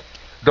set,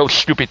 those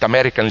stupid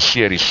American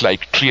series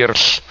like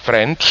Cheers,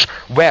 Friends,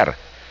 where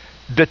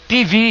the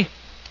TV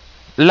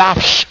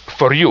laughs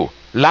for you.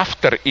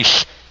 Laughter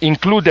is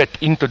included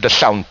into the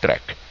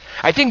soundtrack.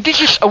 I think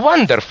this is a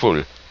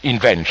wonderful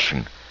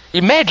invention.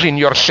 Imagine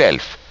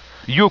yourself,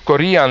 you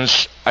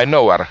Koreans, I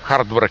know, are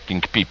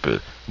hardworking people.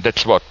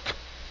 That's what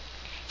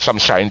some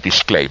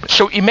scientists claim.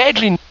 So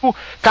imagine you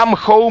come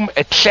home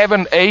at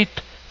 7, 8,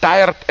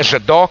 tired as a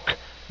dog,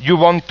 you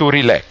want to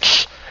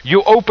relax.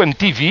 You open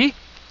TV,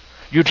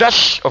 you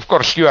just, of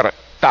course you are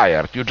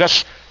tired, you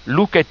just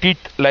look at it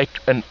like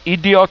an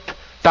idiot,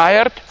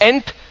 tired,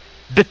 and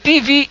the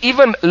TV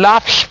even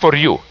laughs for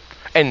you.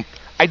 And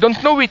I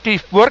don't know if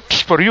it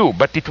works for you,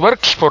 but it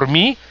works for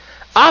me.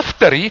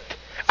 After it,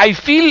 I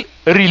feel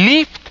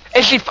relieved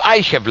as if I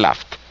have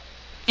laughed.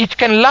 It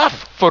can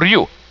laugh for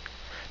you.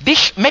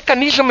 These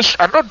mechanisms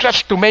are not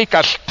just to make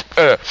us,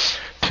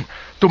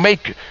 to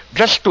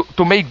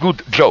make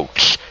good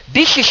jokes.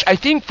 This is, I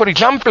think, for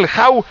example,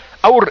 how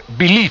our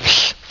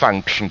beliefs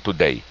function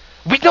today.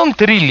 We don't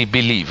really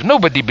believe.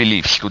 Nobody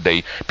believes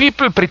today.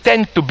 People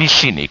pretend to be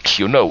cynics,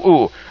 you know.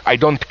 Oh, I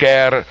don't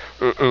care.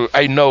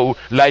 I know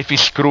life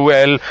is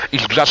cruel.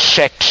 It's just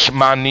sex,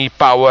 money,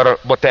 power,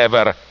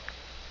 whatever.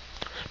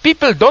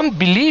 People don't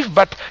believe,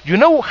 but you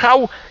know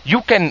how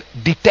you can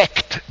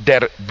detect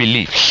their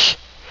beliefs.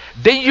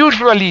 They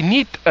usually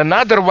need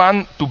another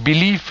one to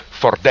believe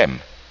for them.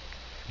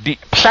 The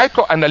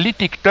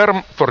psychoanalytic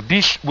term for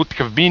this would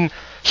have been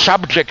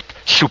subject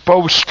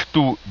supposed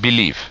to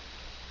believe.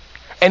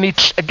 And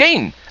it's,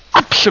 again,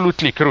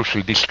 absolutely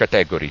crucial, this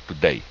category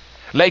today.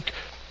 Like,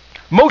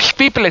 most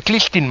people, at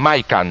least in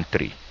my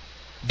country,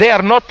 they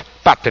are not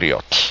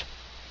patriots.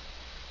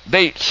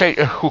 They say,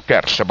 who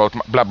cares about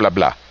blah, blah,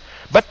 blah.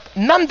 But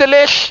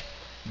nonetheless,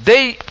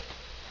 they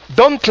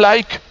don't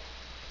like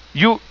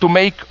you to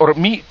make, or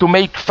me to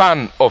make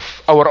fun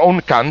of our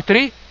own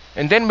country,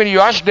 and then when you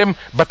ask them,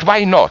 but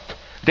why not?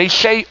 They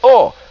say,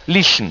 oh,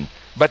 listen,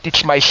 but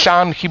it's my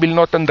son, he will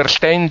not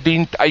understand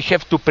it, I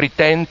have to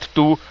pretend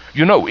to,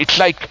 it's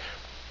like,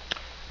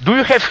 do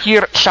you have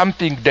here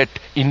something that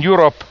in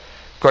Europe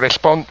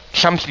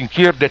something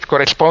here that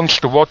corresponds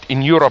to what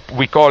in Europe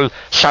we call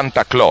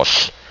Santa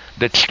Claus?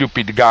 That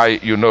stupid guy,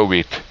 you know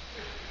it,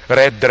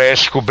 red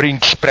dress, who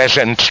brings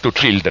presents to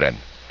children.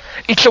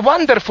 It's a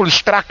wonderful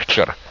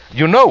structure,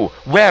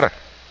 where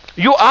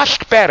you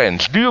ask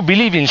parents, do you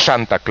believe in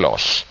Santa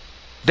Claus?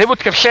 They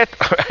would have said,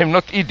 I'm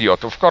not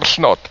idiot, of course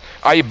not.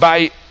 I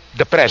buy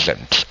the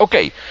presents.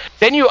 Okay.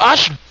 Then you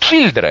ask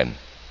children.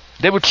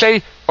 They would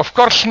say, of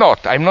course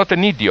not. I'm not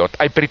an idiot.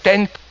 I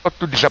pretend not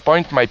to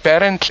disappoint my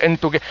parents and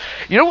to get...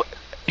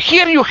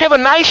 here you have a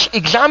nice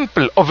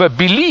example of a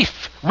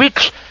belief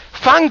which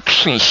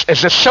functions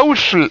as a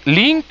social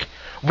link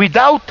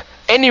without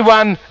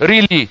anyone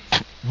really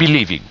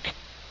believing.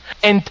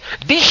 And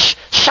this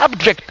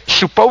subject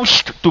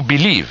supposed to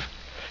believe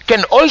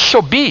can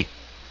also be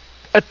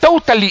a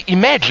totally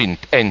imagined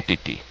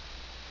entity.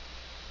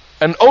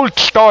 An old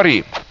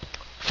story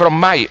from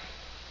my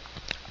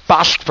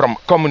past, from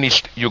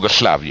communist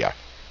Yugoslavia.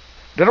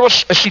 There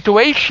was a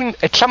situation,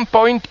 at some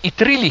point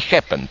it really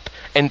happened,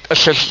 and a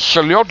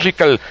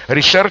sociological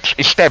research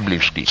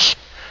established this.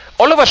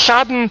 All of a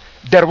sudden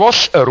there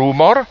was a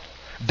rumor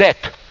that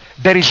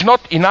there is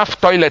not enough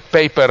toilet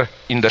paper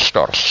in the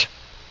stores.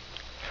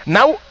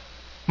 Now,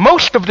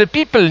 most of the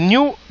people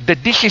knew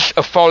that this is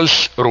a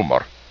false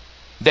rumor.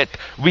 That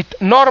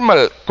with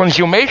normal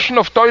consumption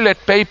of toilet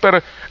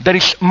paper, there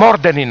is more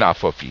than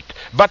enough of it.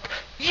 But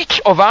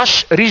each of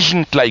us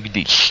reasoned like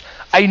this.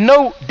 I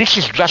know this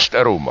is just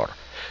a rumor.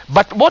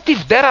 But what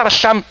if there are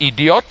some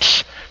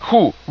idiots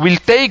who will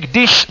take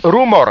this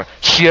rumor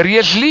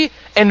seriously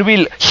and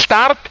will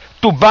start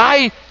to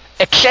buy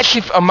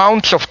excessive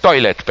amounts of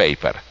toilet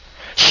paper?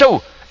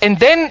 So, and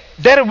then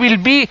there will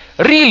be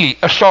really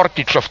a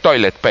shortage of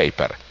toilet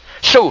paper.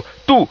 So,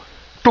 to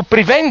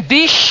prevent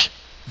this,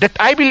 that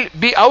I will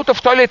be out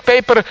of toilet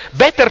paper,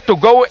 better to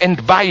go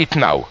and buy it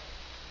now.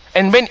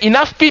 And when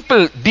enough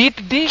people did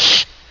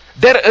this,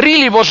 there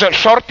really was a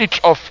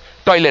shortage of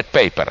toilet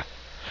paper.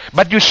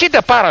 But you see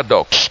the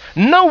paradox.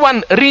 No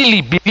one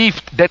really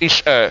believed there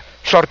is a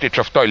shortage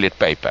of toilet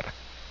paper.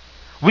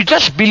 We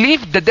just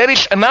believed that there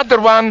is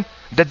another one,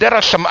 that there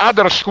are some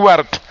others who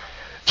are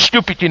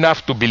stupid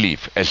enough to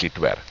believe, as it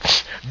were.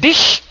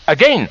 This,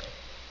 again,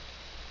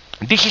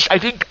 this is, I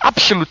think,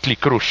 absolutely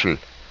crucial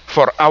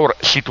for our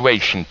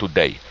situation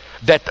today.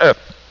 That,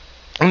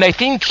 and I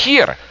think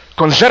here,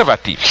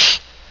 conservatives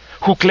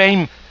who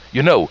claim,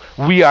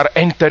 we are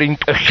entering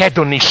a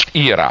hedonist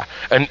era,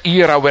 an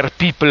era where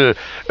people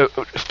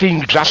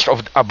think just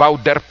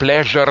about their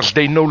pleasures,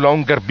 they no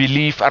longer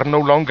believe, are no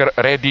longer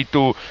ready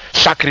to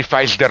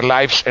sacrifice their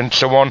lives and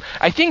so on.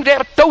 I think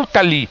they're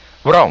totally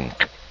wrong.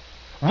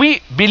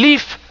 We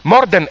believe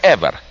more than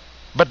ever,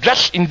 but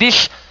just in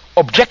this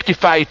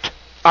objectified,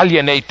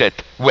 alienated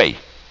way.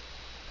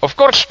 Of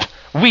course,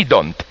 we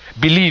don't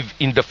believe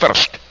in the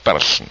first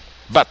person,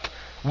 but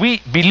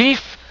we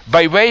believe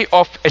by way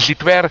of, as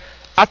it were,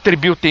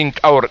 attributing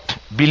our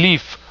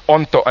belief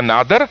onto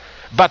another.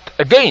 But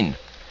again,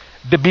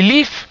 the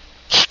belief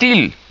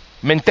still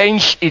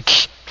maintains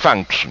its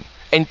function.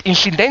 And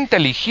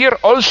incidentally, here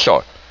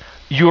also,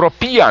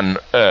 European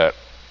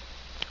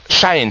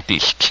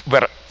scientists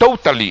were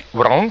totally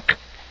wrong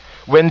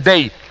when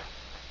they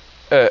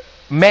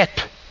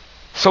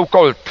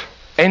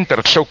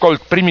entered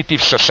so-called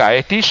primitive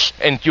societies,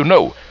 and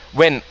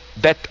when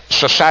that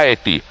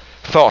society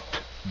thought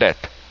that,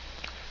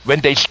 when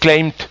they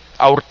claimed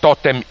our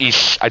totem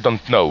is, I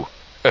don't know,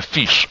 a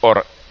fish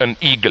or an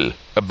eagle,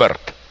 a bird.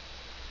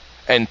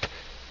 And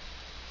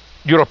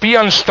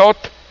Europeans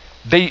thought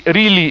they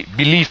really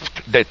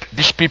believed that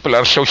these people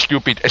are so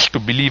stupid as to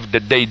believe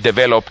that they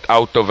developed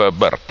out of a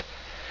bird.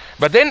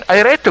 But then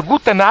I read a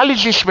good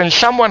analysis when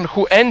someone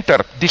who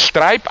entered this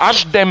tribe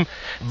asked them,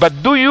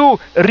 but do you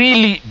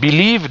really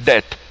believe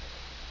that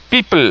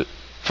people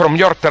from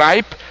your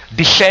tribe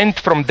descend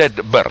from that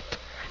bird?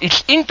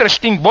 It's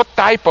interesting what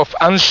type of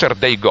answer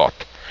they got.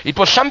 It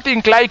was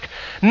something like,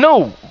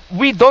 no,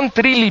 we don't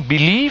really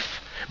believe,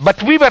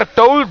 but we were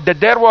told that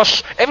there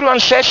was, everyone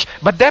says,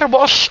 but there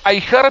was, I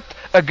heard,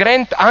 a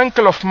grand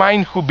uncle of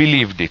mine who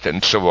believed it,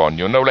 and so on,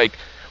 like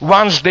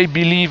once they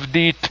believed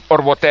it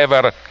or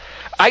whatever.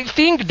 I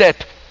think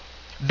that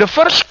the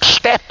first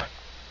step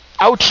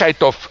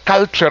outside of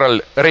cultural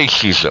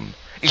racism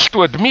is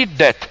to admit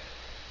that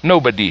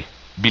nobody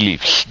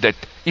believes, that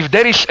if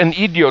there is an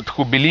idiot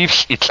who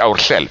believes, it's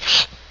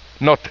ourselves,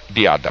 not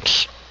the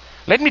others.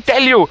 Let me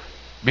tell you,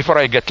 before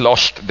I get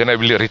lost, then I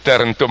will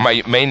return to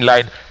my main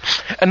line,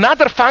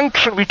 another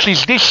function which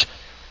is this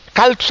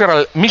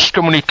cultural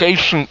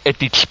miscommunication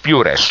at its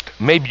purest.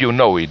 Maybe you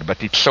know it,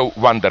 but it's so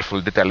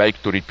wonderful that I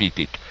like to repeat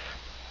it.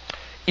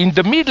 In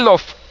the middle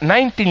of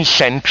 19th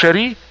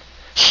century,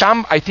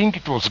 some, I think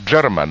it was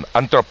German,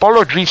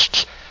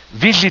 anthropologists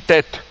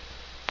visited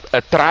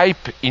a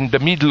tribe in the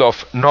middle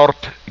of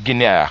North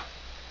Guinea.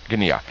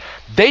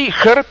 They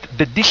heard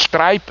that this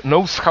tribe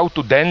knows how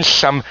to dance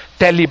some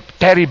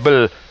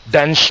terrible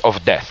dance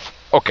of death.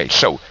 Okay,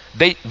 so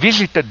they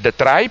visited the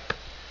tribe,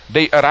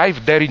 they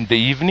arrived there in the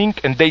evening,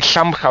 and they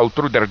somehow,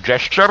 through their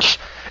gestures,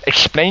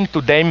 explained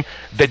to them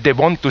that they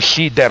want to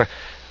see their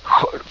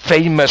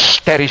famous,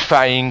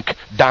 terrifying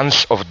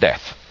dance of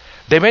death.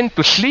 They went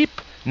to sleep.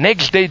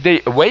 Next day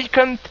they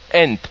awakened,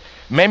 and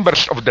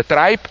members of the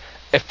tribe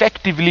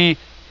effectively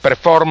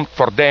performed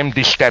for them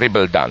this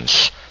terrible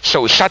dance.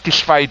 So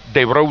satisfied,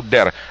 they wrote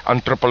their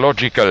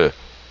anthropological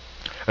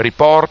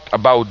report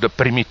about the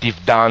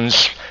primitive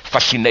dance,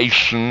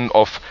 fascination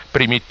of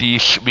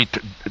primitives with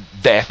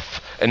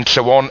death, and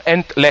so on,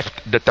 and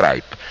left the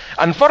tribe.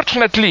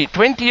 Unfortunately,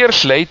 20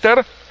 years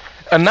later,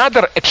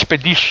 another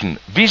expedition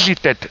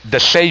visited the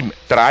same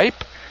tribe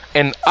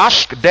and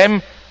asked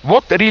them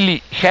what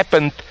really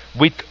happened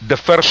with the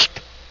first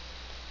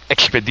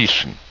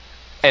expedition.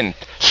 And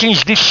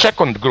since this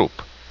second group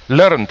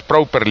learned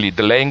properly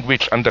the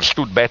language,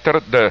 understood better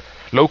the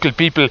local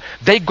people,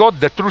 they got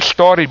the true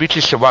story, which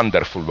is a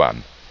wonderful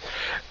one.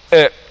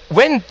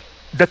 When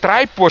the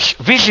tribe was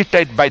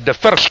visited by the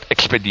first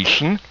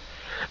expedition,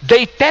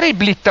 they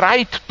terribly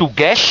tried to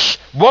guess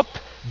what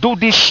do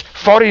these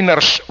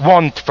foreigners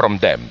want from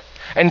them.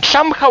 And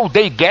somehow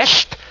they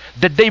guessed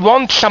that they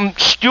want some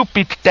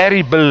stupid,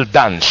 terrible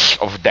dance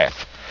of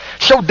death.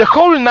 So the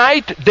whole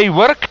night they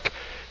worked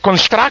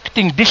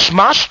constructing this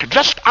mask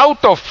just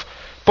out of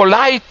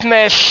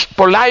politeness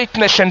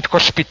and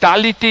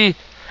hospitality,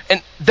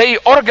 and they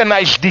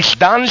organized this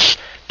dance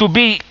to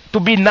be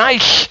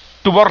nice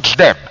towards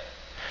them.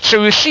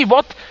 So you see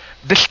what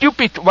the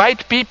stupid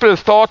white people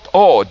thought,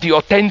 oh, the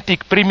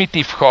authentic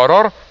primitive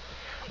horror,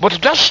 was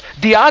just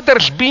the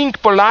others being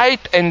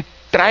polite and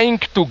trying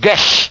to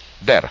guess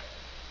there.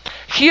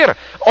 Here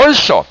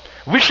also,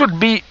 we should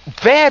be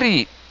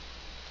very,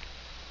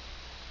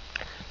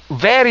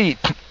 very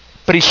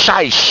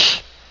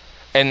precise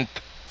and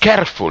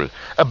careful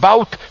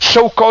about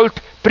so-called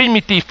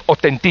primitive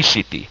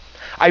authenticity.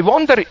 I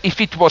wonder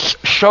if it was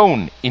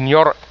shown in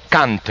your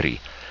country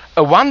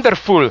a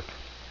wonderful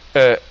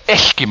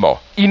Eskimo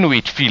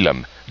Inuit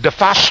film, The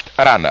Fast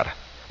Runner,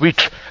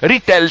 which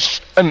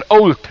retells an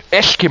old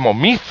Eskimo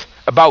myth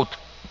about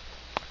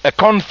a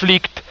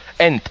conflict,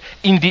 and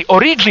in the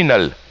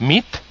original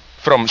myth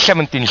from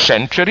 17th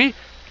century,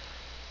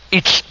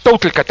 it's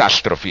total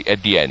catastrophe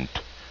at the end.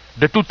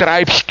 The two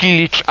tribes kill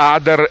each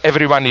other,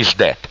 everyone is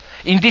dead.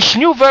 In this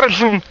new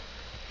version,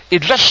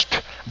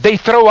 they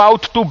throw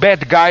out two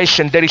bad guys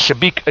and there is a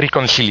big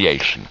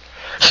reconciliation.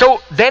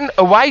 So then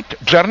a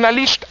white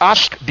journalist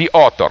asked the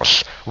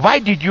authors, why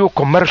did you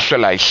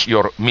commercialize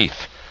your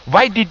myth?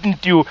 Why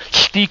didn't you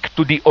stick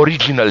to the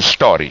original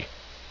story?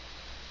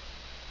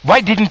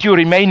 Why didn't you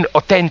remain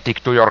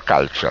authentic to your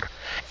culture?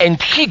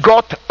 And he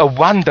got a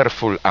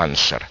wonderful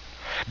answer.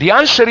 The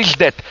answer is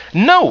that,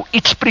 no,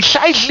 it's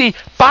precisely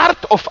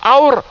part of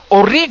our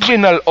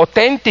original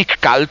authentic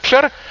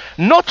culture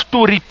not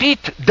to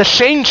repeat the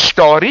same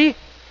story,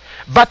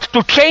 but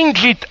to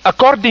change it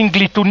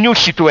accordingly to new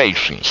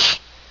situations.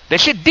 They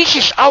said, this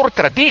is our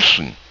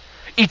tradition.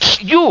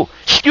 It's you,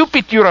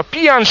 stupid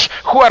Europeans,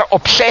 who are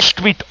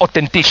obsessed with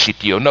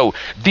authenticity,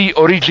 the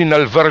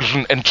original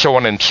version and so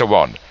on and so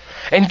on.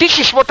 And this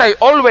is what I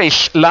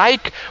always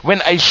like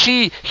when I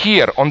see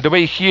here, on the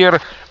way here,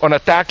 on a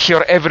taxi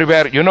or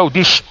everywhere,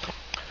 these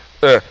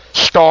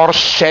stores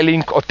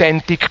selling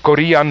authentic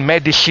Korean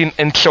medicine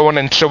and so on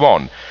and so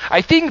on.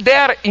 I think they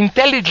are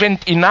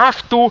intelligent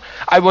enough to,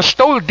 I was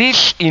told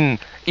this in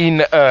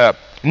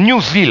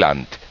New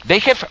Zealand. They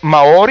have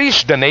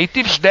Maoris, the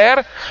natives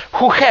there,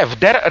 who have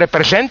their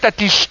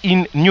representatives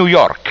in New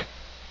York,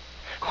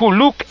 who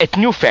look at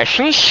new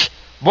fashions,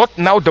 what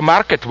now the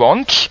market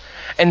wants,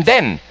 and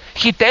then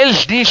he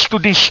tells this to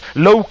these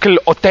local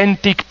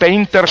authentic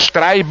painters,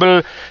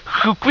 tribal,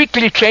 who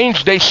quickly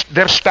change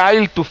their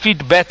style to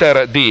fit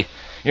better they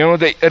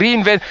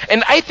reinvent.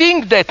 And I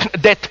think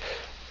that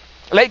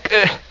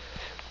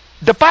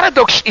the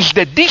paradox is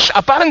that this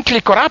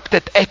apparently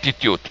corrupted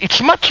attitude,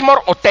 it's much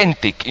more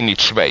authentic in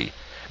its way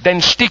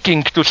than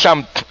sticking to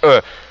some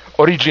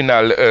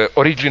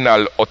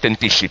original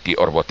authenticity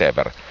or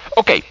whatever.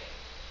 Okay.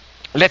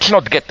 Let's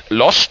not get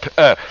lost.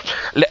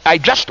 I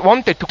just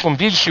wanted to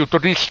convince you to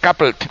this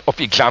couple of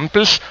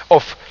examples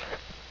of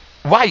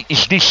why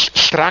is this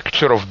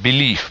structure of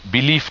belief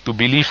to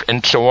belief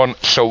and so on,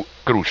 so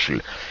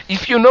crucial.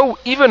 If you know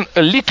even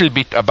a little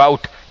bit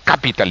about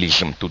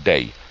capitalism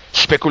today,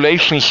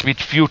 speculations with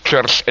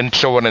futures and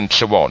so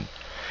on,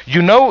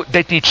 you know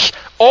that it's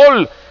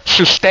all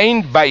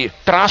sustained by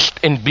trust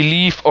and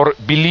belief or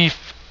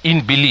belief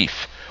in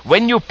belief.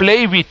 When you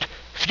play with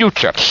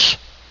futures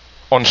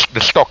on the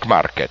stock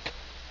market,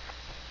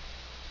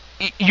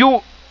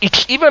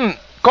 it's even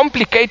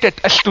complicated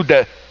as to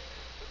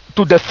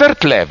the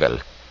third level.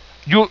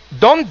 You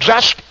don't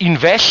just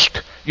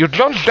invest, you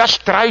don't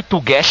just try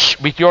to guess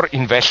with your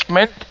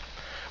investment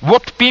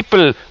what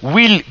people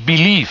will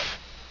believe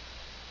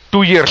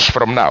 2 years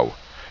from now.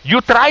 You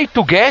try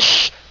to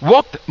guess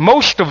what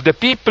most of the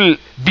people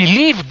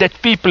believe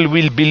that people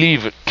will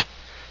believe it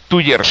 2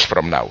 years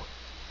from now.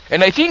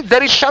 And I think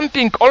there is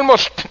something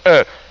almost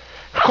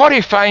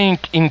horrifying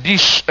in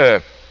this,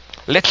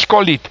 let's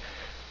call it,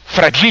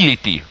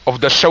 fragility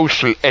of the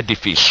social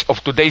edifice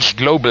of today's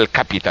global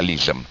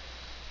capitalism.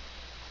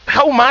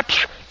 How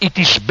much it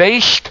is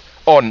based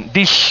on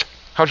this,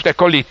 how should I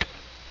call it,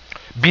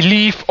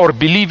 belief or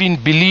believe in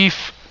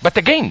belief. But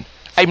again,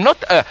 I'm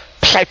not a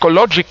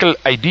psychological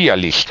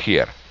idealist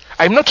here.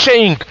 I'm not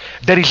saying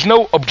there is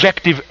no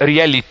objective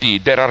reality,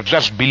 there are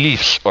just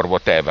beliefs or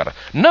whatever.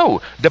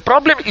 No, the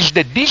problem is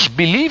that these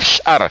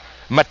beliefs are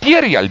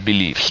material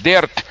beliefs. They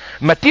are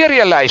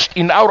materialized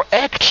in our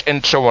acts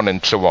and so on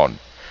and so on.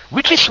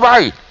 Which is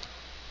why,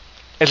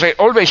 as I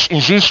always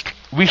insist,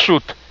 we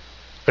should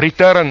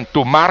return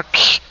to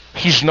Marx,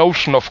 his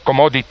notion of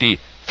commodity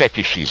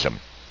fetishism,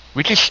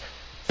 which is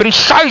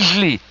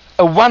precisely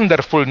a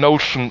wonderful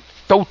notion,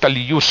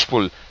 totally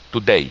useful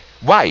today.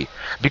 Why?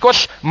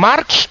 Because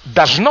Marx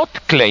does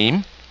not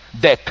claim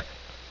that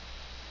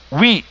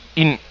we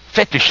in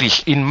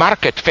fetishism, in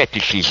market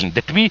fetishism,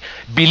 that we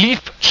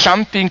believe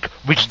something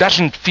which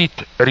doesn't fit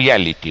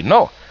reality.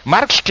 No.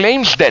 Marx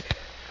claims that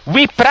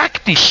we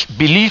practice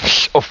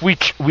beliefs of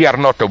which we are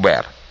not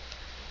aware.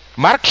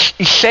 Marx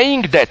is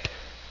saying that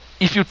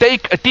if you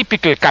take a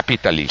typical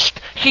capitalist,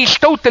 he is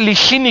totally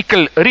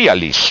cynical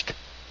realist.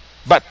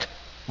 But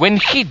when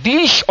he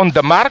deals on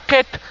the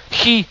market,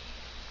 he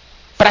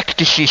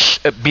practices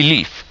a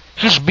belief.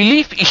 His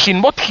belief is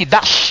in what he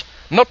does,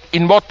 not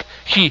in what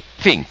he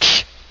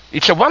thinks.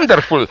 It's a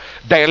wonderful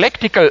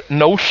dialectical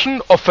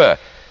notion of a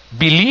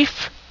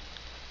belief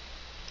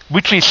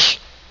which is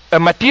a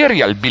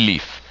material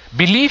belief.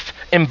 Belief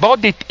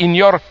embodied in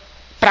your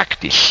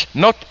practice,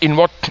 not in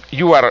what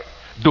you are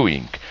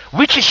doing.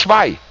 Which is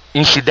why,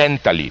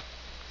 incidentally,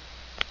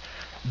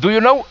 do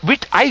you know,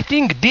 I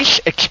think this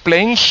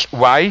explains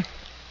why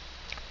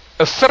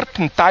a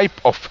certain type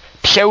of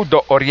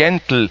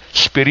pseudo-oriental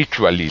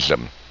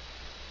spiritualism,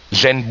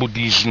 Zen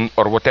Buddhism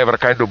or whatever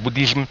kind of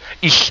Buddhism,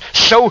 is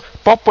so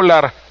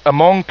popular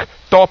among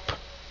top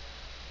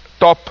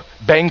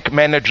bank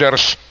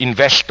managers,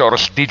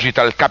 investors,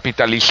 digital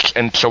capitalists,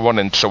 and so on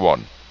and so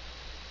on.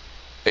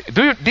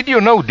 Did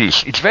you know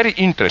this? It's very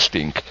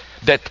interesting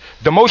that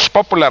the most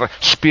popular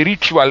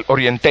spiritual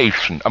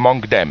orientation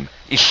among them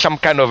is some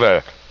kind of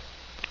a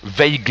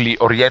vaguely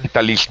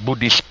Orientalist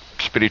Buddhist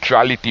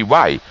spirituality.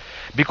 Why?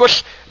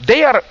 Because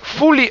they are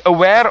fully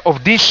aware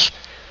of this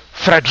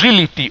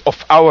fragility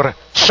of our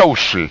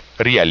social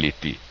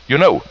reality. You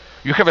know,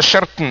 you have a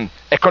certain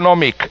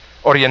economic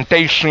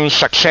orientation,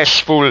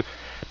 successful.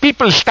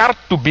 People start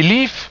to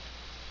believe,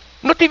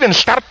 not even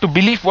start to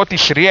believe what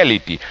is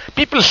reality.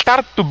 People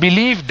start to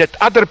believe that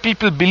other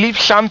people believe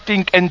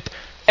something and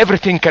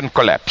everything can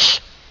collapse.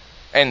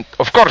 And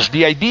of course,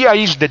 the idea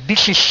is that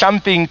this is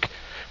something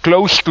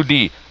close to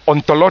the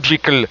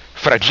ontological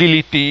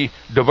fragility,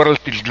 the world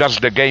is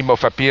just a game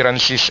of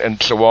appearances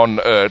and so on,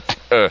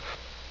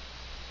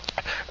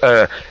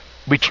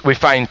 which we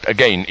find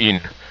again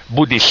in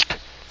Buddhist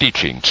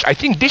teachings. I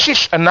think this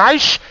is a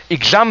nice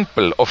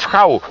example of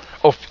how,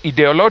 of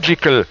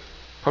ideological,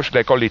 how should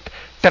I call it,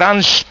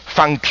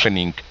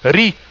 trans-functioning,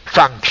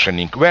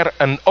 re-functioning, where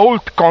an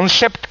old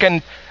concept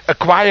can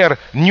acquire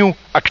new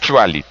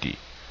actuality.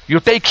 You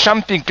take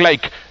something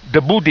like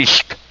the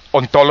Buddhist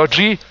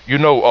ontology, you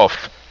know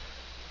of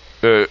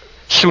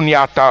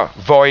sunyata,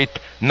 void,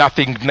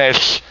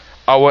 nothingness,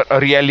 our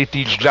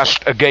reality is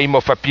just a game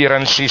of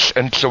appearances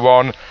and so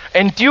on.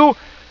 And you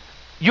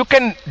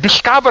can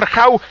discover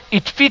how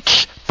it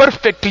fits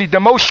perfectly the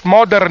most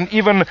modern,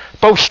 even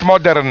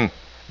postmodern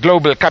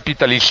global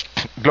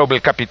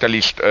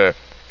capitalist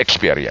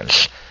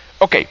experience.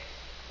 Okay.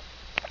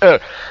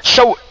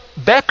 So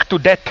back to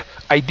that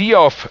idea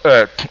of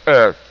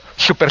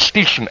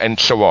superstition and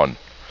so on.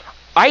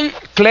 I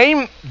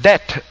claim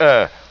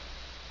that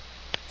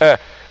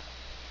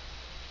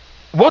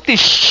what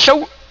is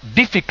so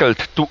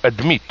difficult to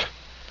admit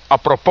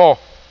apropos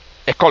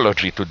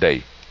ecology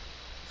today,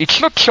 it's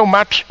not so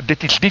much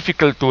that it's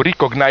difficult to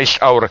recognize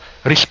our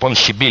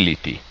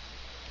responsibility,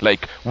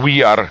 like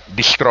we are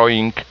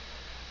destroying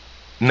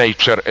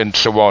nature and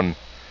so on.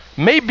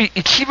 Maybe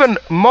it's even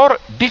more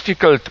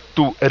difficult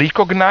to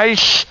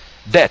recognize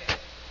that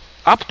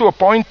up to a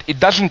point it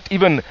doesn't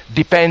even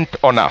depend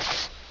on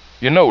us.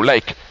 You know,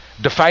 like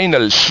the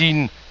final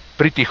scene,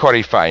 pretty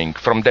horrifying,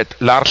 from that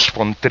Lars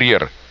von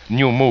Trier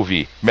new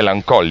movie,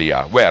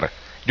 Melancholia, where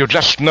you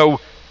just know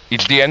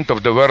it's the end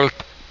of the world,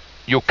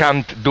 you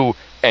can't do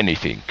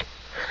anything.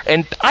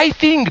 And I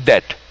think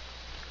that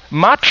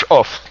much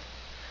of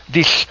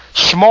this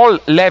small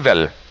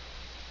level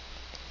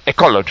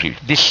ecology,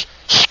 this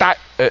style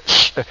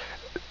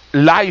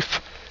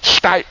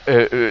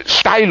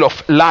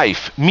of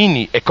life,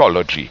 mini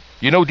ecology,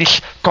 you know, this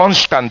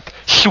constant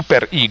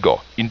superego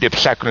in the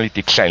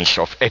psychoanalytic sense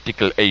of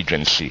ethical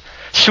agency,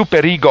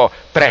 superego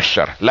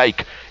pressure,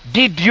 like,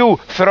 did you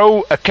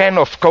throw a can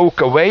of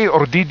Coke away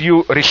or did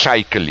you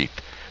recycle it?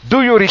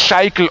 Do you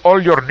recycle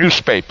all your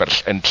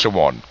newspapers and so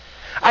on?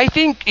 I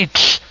think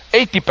it's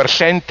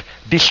 80%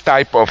 this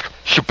type of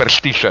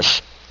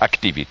superstitious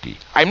activity.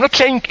 I'm not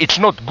saying it's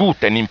not good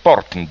and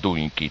important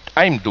doing it.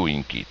 I'm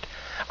doing it.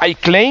 I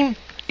claim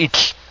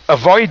it's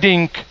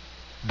avoiding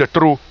the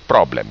true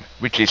problem,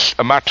 which is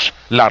a much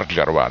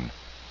larger one.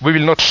 We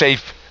will not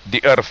save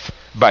the earth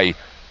by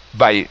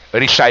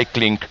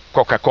recycling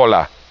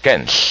Coca-Cola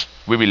cans.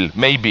 We will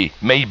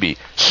maybe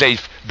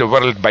save the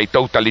world by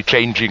totally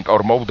changing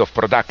our mode of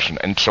production,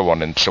 and so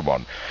on and so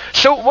on.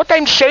 So what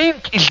I'm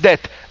saying is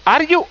that,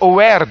 are you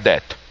aware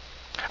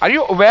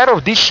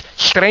of this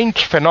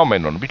strange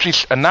phenomenon, which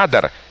is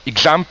another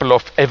example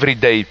of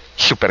everyday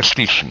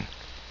superstition?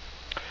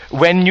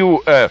 When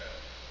you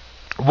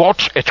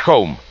watch at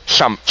home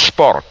some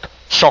sport,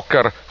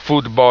 soccer,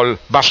 football,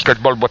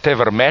 basketball,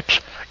 whatever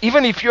match,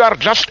 even if you are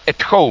just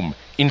at home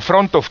in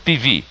front of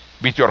TV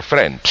with your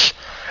friends,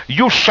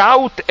 you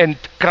shout and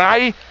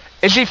cry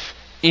as if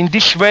in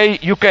this way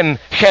you can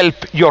help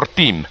your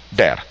team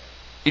there.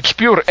 It's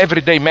pure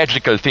everyday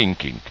magical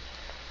thinking.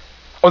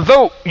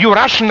 Although you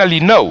rationally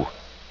know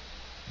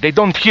they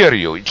don't hear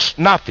you, it's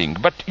nothing,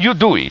 but you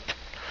do it.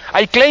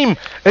 I claim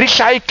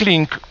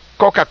recycling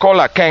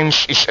Coca-Cola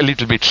cans is a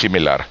little bit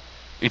similar.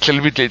 It's a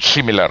little bit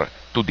similar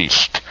to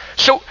this.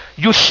 So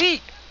you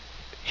see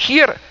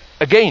here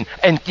again,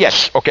 and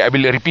yes, okay, I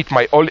will repeat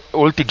my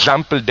old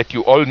example that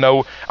you all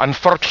know.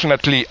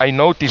 Unfortunately, I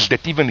noticed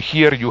that even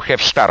here you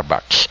have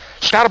Starbucks.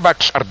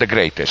 Starbucks are the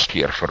greatest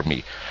here for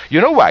me. You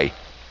know why?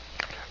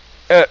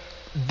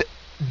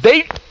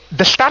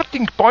 The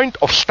starting point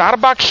of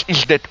Starbucks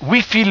is that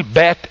we feel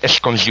bad as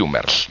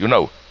consumers, you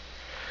know.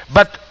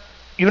 But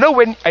you know,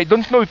 when I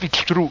don't know if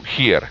it's true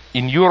here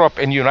in Europe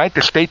and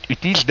United States,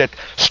 it is that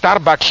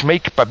Starbucks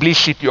make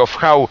publicity of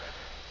how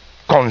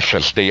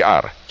conscious they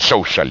are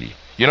socially.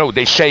 You know,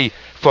 they say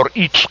for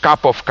each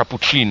cup of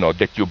cappuccino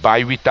that you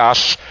buy with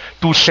us,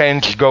 2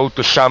 cents go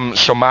to some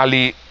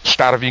Somali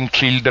starving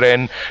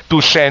children,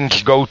 2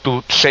 cents go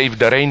to save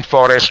the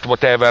rainforest,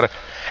 whatever.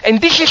 And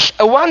this is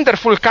a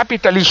wonderful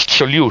capitalist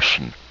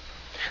solution,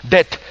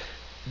 that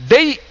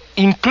they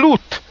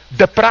include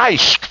the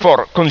price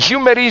for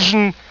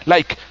consumerism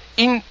like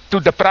into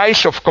the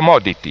price of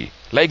commodity.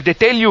 Like they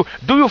tell you,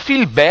 do you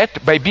feel bad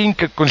by being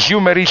a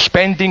consumer,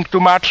 spending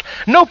too much?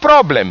 No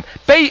problem.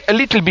 Pay a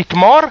little bit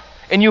more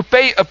and you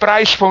pay a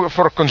price for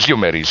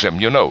consumerism,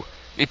 you know.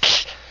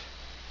 It's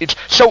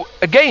so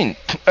again,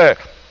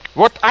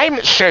 what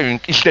I'm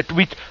saying is that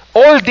with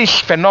all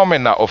this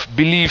phenomena of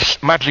beliefs,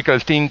 magical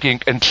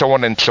thinking, and so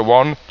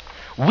on,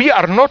 we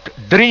are not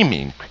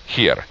dreaming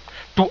here.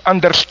 To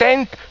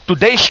understand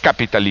today's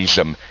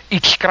capitalism,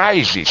 its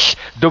crisis,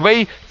 the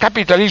way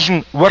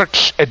capitalism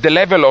works at the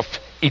level of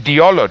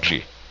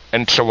ideology,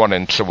 and so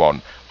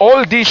on.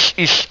 All this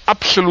is,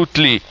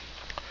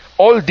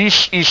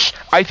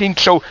 I think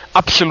so,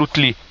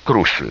 absolutely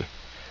crucial.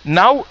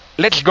 Now,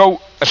 let's go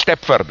a step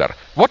further.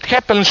 What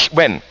happens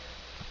when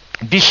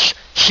this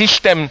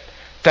system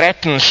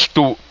threatens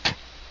to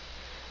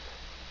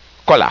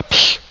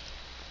collapse?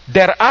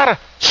 There are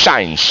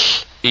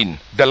signs in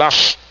the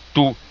last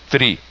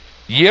 2-3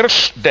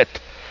 years that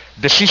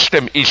the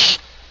system is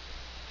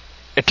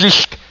at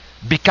least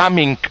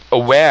becoming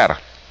aware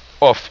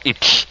of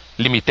its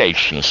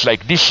limitations.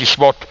 Like this is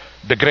what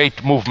the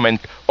great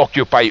movement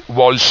Occupy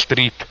Wall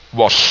Street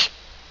was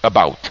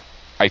about,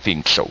 I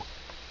think so.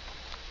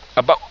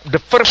 About the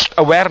first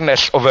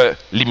awareness of a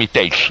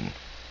limitation.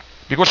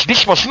 Because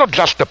this was not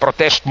just a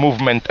protest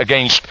movement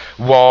against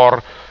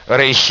war,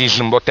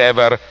 racism,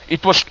 whatever.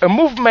 It was a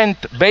movement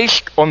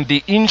based on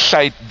the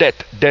insight that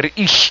there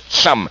is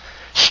some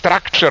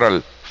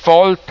structural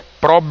fault,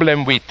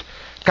 problem with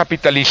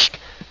capitalist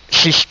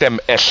system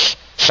as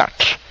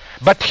such.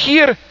 But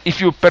here, if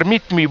you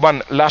permit me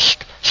one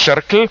last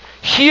circle,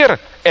 here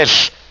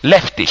as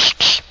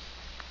leftists,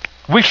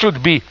 we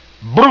should be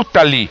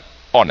brutally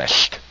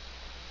honest.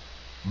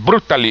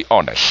 Brutally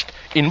honest.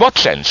 In what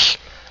sense?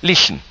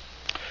 Listen.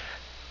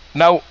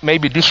 Now,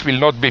 maybe this will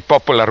not be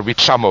popular with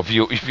some of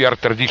you if you are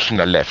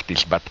traditional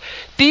leftists, but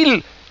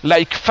till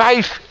like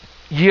 5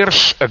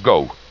 years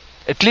ago,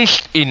 at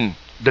least in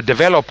the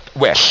developed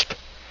West,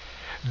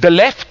 the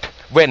left,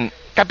 when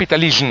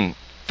capitalism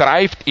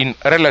thrived in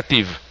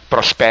relative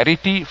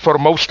prosperity for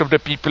most of the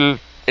people,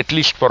 at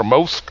least for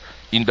most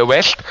in the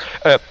West,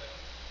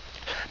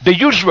 the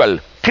usual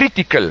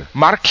critical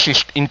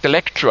Marxist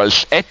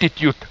intellectuals'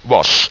 attitude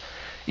was,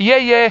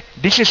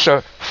 this is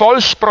a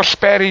false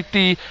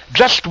prosperity,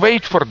 just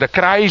wait for the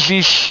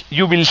crisis,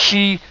 you will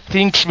see,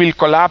 things will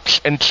collapse,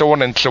 and so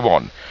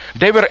on.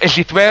 They were, as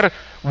it were,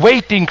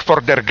 waiting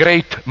for their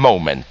great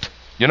moment,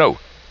 you know,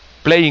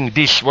 playing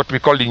this, what we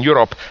call in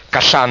Europe,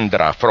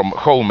 Cassandra from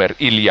Homer,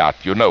 Iliad,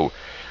 you know,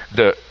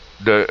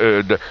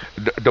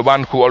 the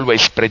one who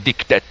always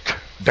predicted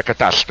the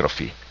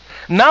catastrophe.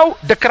 Now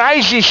the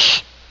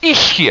crisis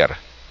is here.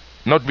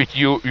 Not with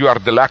you are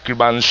the lucky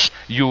ones,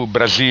 you,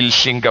 Brazil,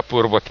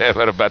 Singapore,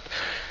 whatever, but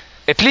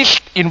at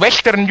least in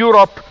Western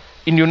Europe,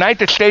 in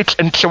United States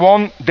and so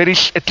on, there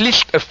is at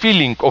least a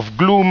feeling of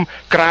gloom,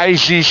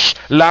 crisis,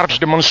 large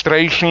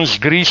demonstrations,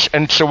 Greece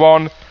and so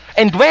on.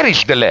 And where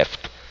is the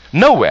left?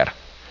 Nowhere.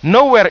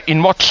 Nowhere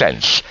in what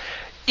sense?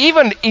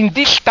 Even in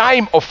this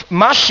time of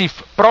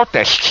massive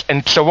protests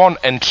and so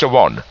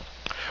on,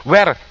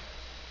 where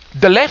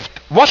the left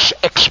was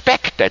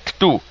expected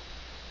to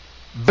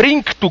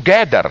bring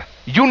together,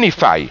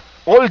 unify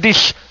all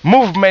these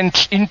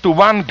movements into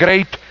one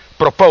great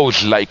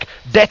proposal, like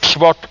that's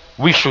what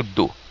we should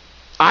do.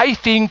 I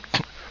think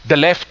the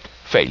left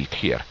failed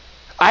here.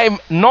 I am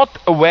not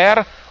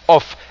aware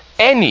of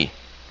any,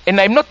 and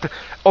I'm not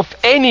of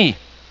any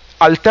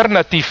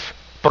alternative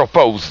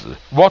proposal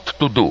what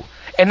to do.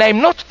 And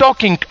I'm not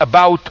talking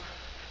about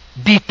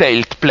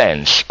detailed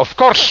plans. Of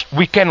course,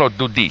 we cannot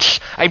do this.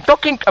 I'm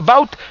talking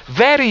about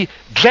very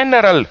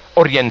general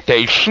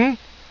orientation.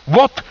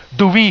 What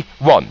do we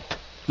want?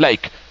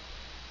 Like,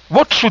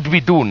 what should we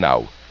do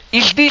now?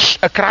 Is this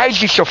a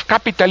crisis of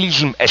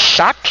capitalism as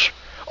such?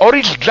 Or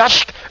is it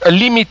just a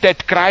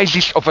limited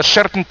crisis of a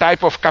certain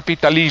type of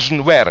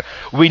capitalism where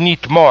we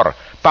need more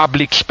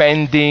public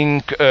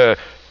spending,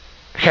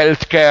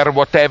 healthcare,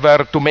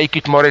 whatever, to make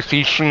it more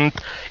efficient?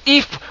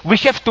 If we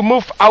have to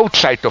move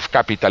outside of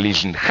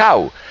capitalism,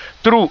 how?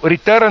 Through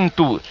return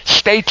to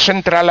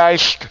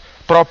state-centralized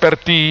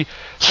property,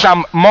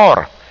 some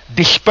more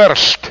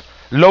dispersed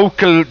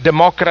local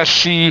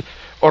democracy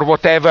or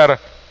whatever.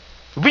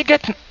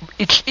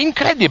 It's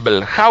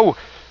incredible how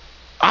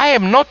I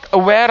am not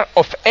aware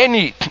of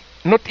any,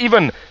 not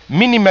even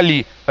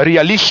minimally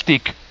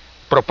realistic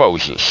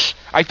proposals.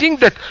 I think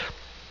that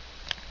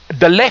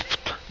the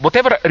left,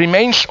 whatever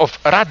remains of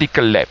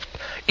radical left,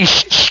 is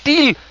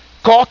still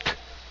caught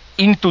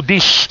into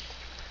this,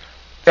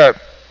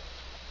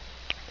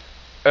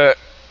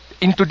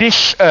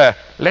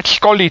 let's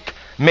call it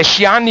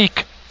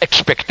messianic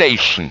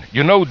expectation.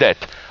 You know that.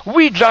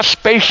 We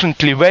just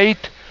patiently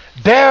wait.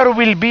 There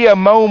will be a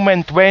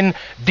moment when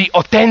the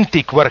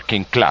authentic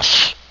working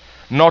class,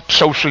 not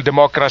social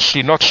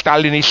democracy, not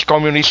Stalinist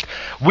communist,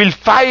 will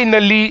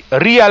finally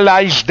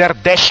realize their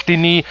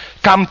destiny,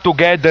 come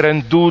together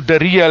and do the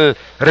real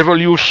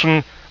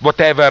revolution,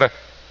 whatever.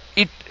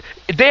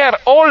 They are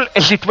all,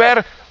 as it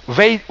were,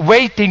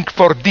 waiting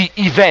for the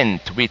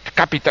event with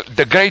capital,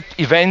 the great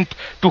event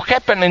to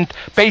happen, and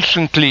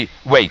patiently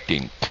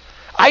waiting.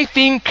 I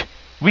think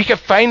we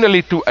have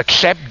finally to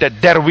accept that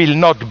there will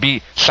not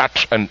be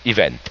such an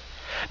event.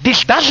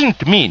 This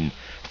doesn't mean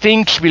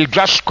things will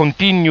just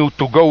continue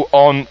to go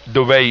on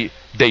the way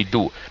they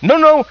do.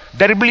 No,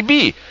 there will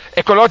be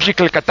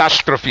ecological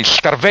catastrophes,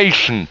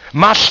 starvation,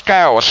 mass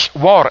chaos,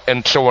 war,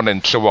 and so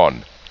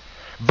on.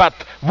 But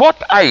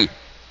what I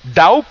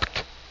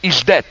doubt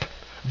is that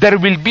there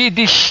will be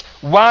this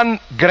one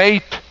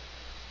great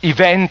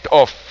event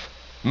of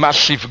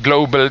massive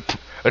global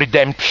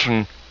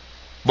redemption,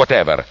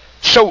 whatever.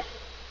 So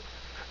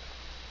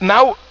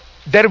now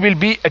there will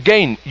be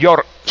again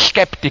your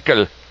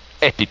skeptical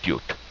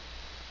attitude,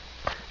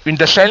 in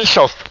the sense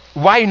of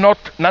why not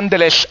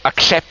nonetheless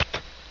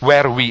accept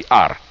where we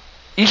are?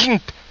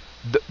 Isn't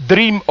the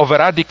dream of a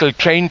radical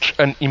change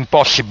an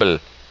impossible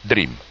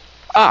dream?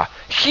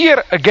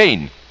 Here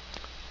again,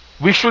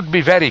 we should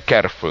be very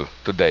careful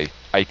today,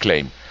 I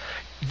claim.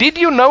 Did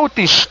you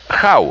notice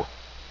how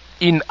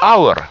in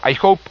I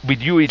hope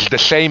with you it's the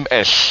same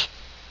as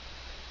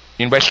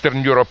in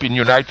Western Europe, in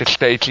United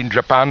States, in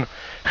Japan,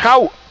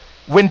 how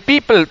when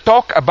people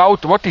talk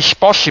about what is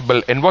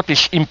possible and what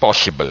is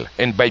impossible,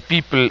 and by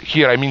people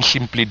here I mean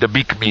simply the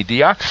big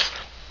media,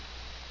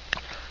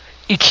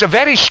 it's a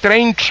very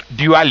strange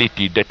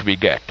duality that we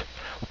get.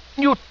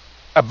 When you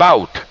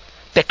about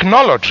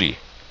technology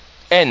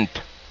and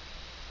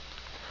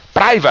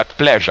private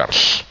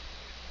pleasures,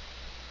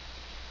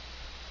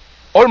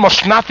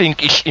 almost nothing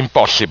is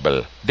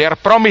impossible. They are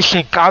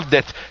promising us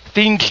that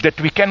things that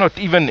we cannot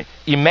even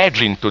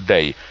imagine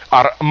today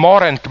are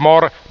more and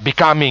more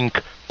becoming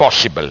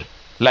possible.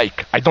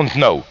 Like, I don't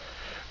know,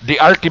 the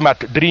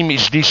ultimate dream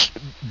is this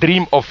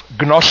dream of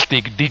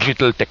Gnostic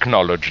digital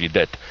technology,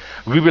 that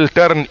we will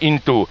turn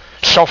into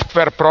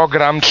software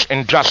programs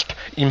and just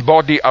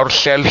embody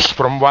ourselves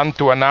from one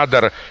to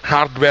another,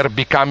 hardware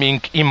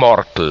becoming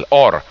immortal.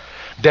 Or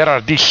there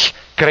are these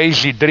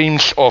crazy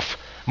dreams of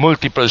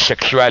multiple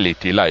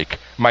sexuality, like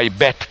my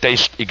bad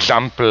taste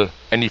example,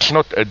 and it's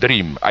not a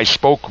dream. I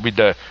spoke with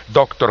a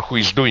doctor who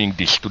is doing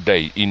this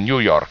today in New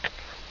York.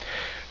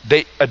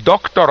 A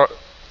doctor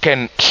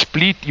can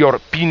split your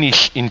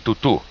penis into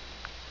two,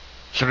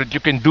 so that you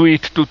can do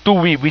it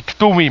with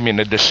two women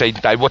at the same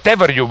time,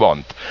 whatever you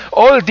want.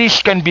 All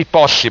this can be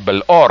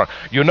possible, or,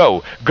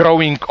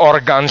 growing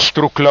organs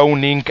through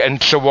cloning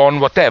and so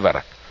on,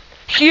 whatever.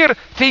 Here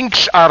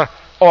things are,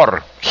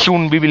 or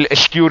soon we will,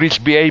 as tourists,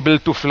 be able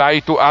to fly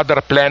to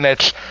other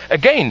planets.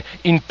 Again,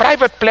 in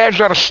private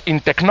pleasures, in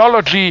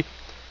technology,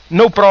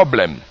 no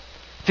problem.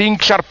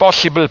 Things are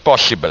possible.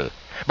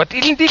 But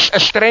isn't this a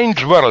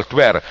strange world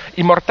where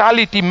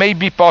immortality may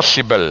be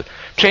possible,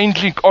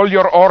 changing all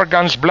your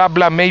organs, blah,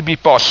 blah, may be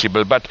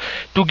possible, but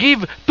to give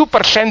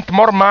 2%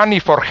 more money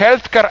for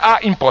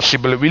healthcare,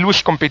 impossible. We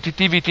lose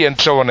competitivity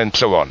and so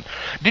on.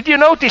 Did you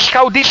notice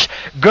how this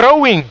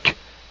growing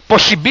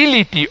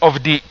possibility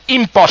of the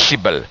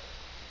impossible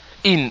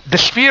in the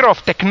sphere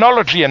of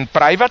technology and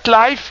private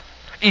life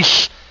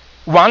is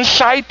one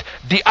side.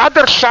 The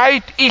other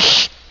side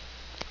is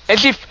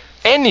as if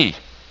any,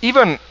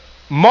 even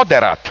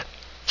moderate,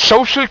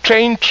 social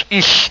change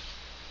is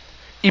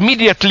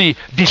immediately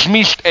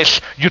dismissed as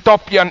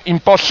utopian,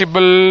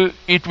 impossible,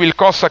 it will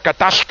cause a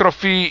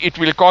catastrophe, it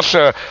will cause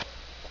a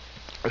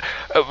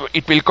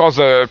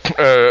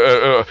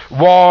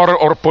war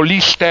or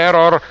police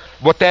terror,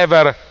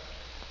 whatever.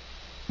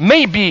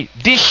 Maybe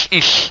this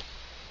is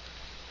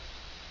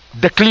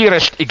the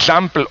clearest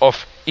example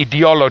of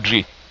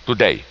ideology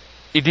today.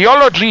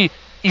 Ideology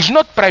is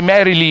not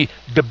primarily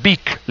the big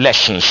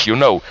lessons,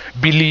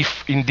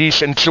 belief in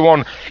this and so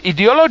on.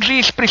 Ideology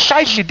is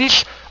precisely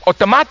this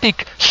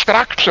automatic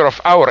structure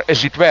of our,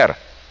 as it were,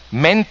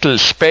 mental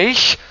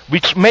space,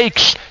 which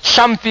makes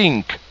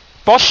something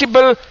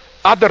possible,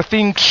 other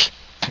things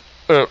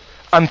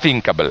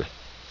unthinkable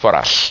for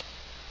us.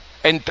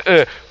 And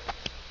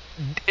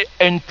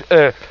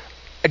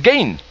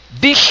again,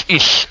 this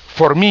is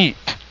for me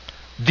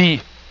the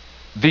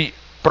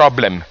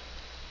problem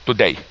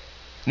today.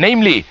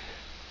 Namely,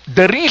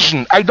 the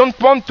reason I don't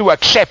want to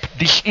accept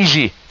this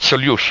easy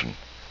solution,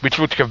 which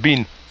would have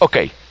been,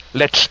 okay,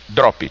 let's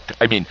drop it.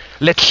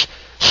 Let's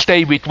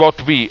stay with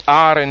what we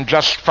are and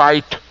just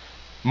fight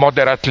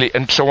moderately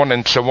and so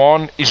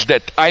on, is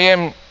that I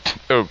am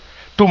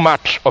too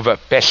much of a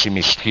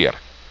pessimist here.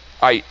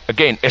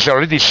 Again, as I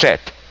already said,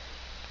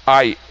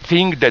 I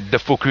think that the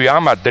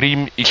Fukuyama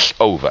dream is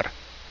over.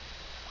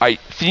 I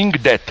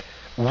think that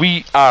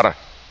we are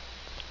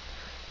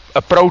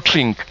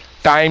approaching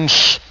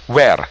times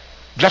where,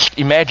 just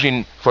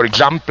imagine, for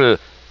example,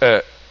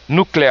 a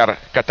nuclear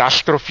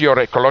catastrophe or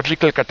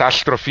ecological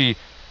catastrophe,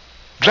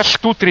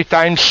 just 2-3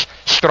 times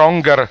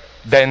stronger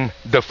than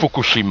the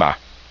Fukushima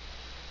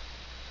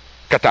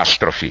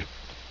catastrophe.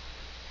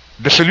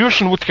 The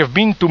solution would have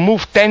been to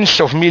move tens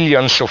of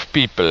millions of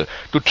people,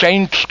 to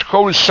change the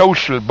whole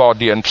social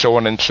body and so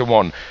on and so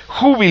on.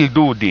 Who will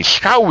do this?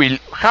 How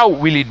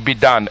will it be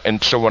done?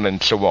 And so on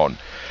and so on.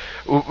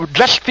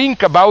 Just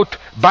think about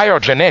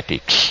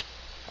biogenetics.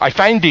 I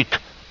find it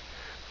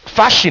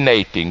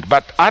fascinating,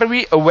 but are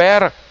we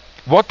aware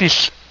what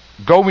is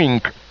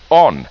going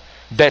on?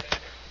 That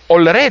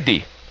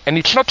already, and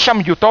it's not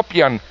some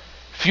utopian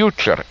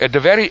future, at a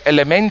very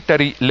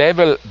elementary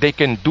level they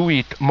can do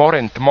it more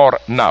and more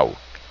now.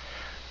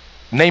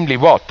 Namely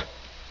what?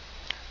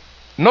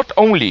 Not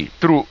only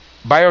through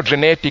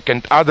biogenetic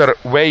and other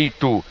way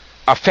to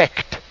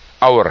affect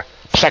our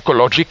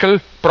psychological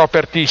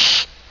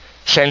properties,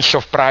 sense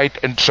of pride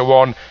and so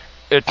on.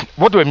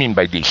 What do I mean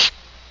by this?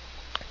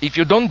 If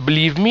you don't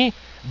believe me,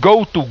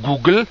 go to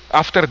Google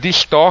after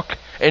this talk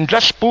and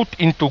just put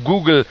into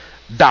Google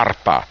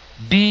DARPA.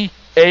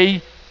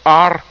 D-A-R-P-A.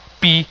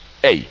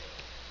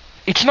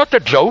 It's not a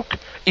joke.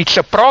 It's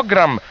a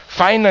program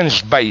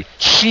financed by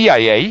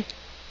CIA.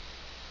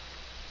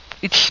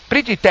 It's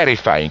pretty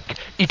terrifying.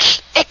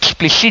 It's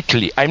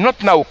explicitly, I'm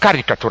not now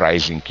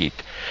caricaturizing it,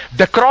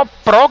 the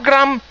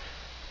program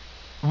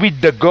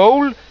with the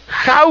goal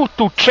how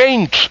to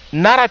change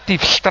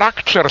narrative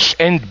structures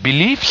and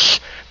beliefs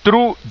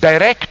through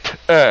direct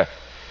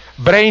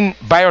brain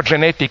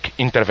biogenetic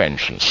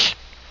interventions.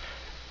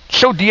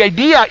 So the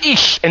idea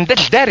is, and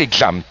that's their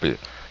example,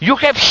 you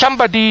have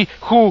somebody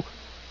who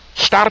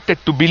started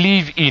to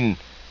believe in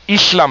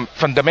Islam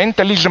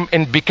fundamentalism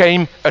and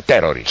became a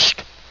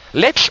terrorist.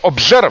 Let's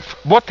observe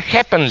what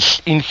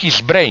happens in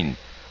his brain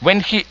when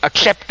he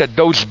accepted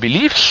those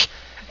beliefs,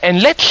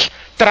 and let's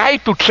try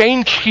to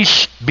change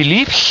his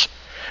beliefs,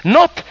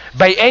 not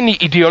by any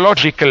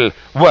ideological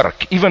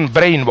work, even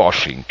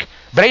brainwashing.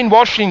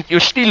 Brainwashing, you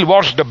still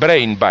wash the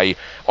brain by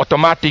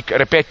automatic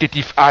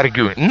repetitive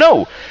arguing.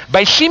 No,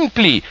 by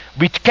simply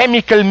with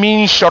chemical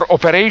means or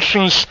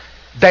operations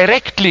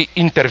directly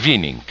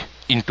intervening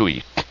into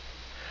it.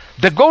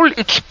 The goal,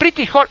 it's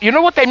pretty hard. You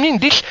know what I mean?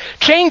 This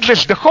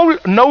changes the whole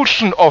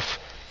notion of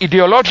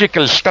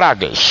ideological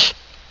struggles.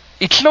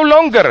 It's no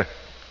longer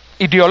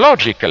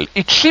ideological.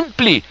 It's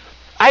simply,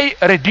 I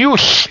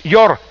reduce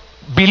your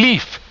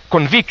belief,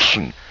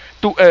 conviction,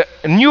 to a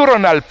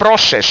neuronal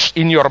process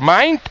in your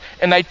mind,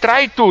 and I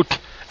try to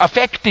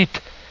affect it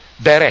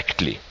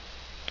directly.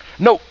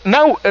 No,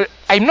 now,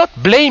 I'm not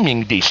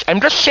blaming this. I'm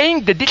just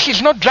saying that this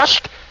is not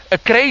just a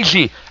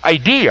crazy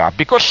idea,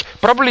 because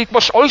probably it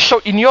was also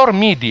in your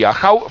media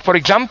how, for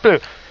example,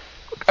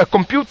 a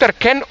computer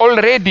can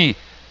already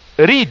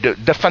read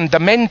the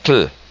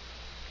fundamental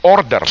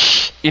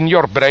orders in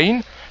your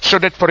brain, so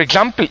that, for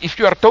example, if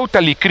you are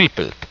totally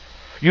crippled,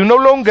 you no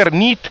longer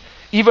need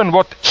even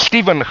what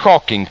Stephen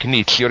Hawking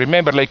needs. You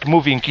remember, like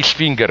moving his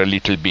finger a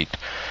little bit.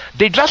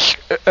 They just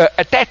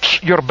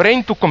attach your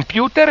brain to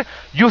computer.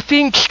 You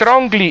think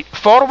strongly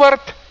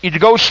forward, it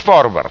goes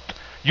forward.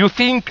 You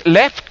think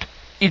left,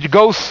 it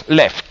goes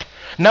left.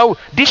 Now,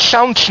 this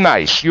sounds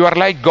nice. You are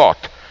like God.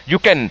 You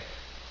can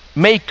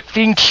make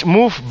things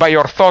move by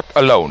your thought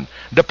alone.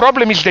 The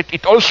problem is that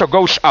it also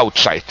goes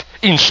outside,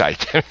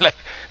 inside.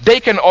 They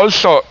can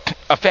also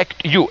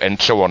affect you, and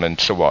so on and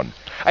so on.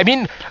 I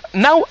mean,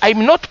 now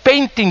I'm not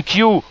painting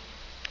you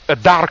a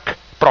dark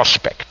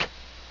prospect.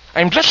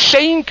 I'm just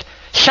saying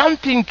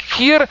something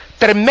here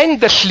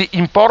tremendously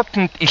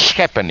important is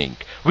happening,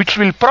 which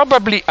will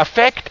probably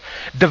affect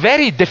the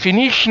very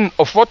definition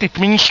of what it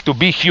means to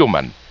be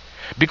human.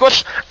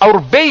 Because our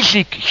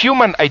basic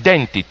human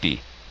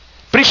identity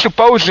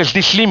presupposes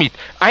this limit.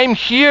 I'm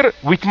here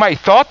with my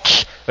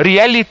thoughts,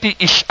 reality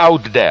is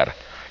out there.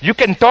 You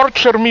can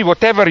torture me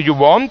whatever you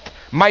want,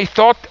 my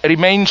thought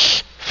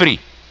remains free.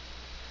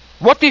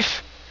 What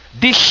if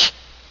this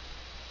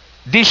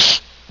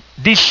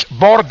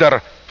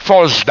border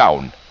falls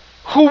down?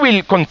 Who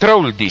will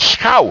control this?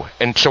 How?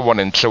 And so on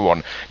and so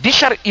on.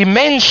 These are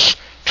immense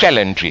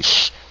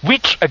challenges,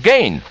 which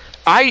again,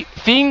 I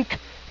think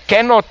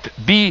cannot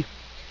be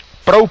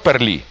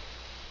properly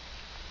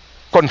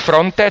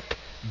confronted,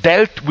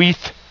 dealt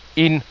with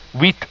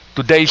with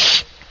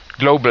today's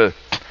global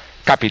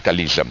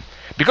capitalism.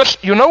 Because,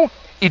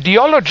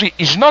 ideology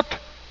is not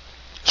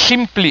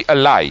simply a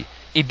lie.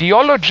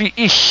 Ideology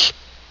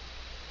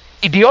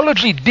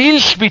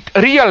deals with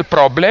real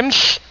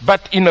problems,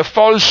 but in a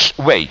false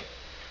way.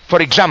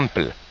 For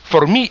example,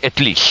 for me at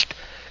least,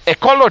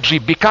 ecology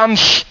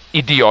becomes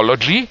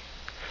ideology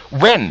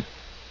when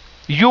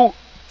you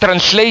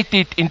translate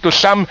it into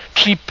some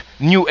cheap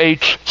New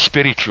Age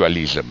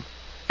spiritualism.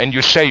 And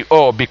you say,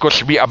 oh,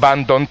 because we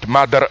abandoned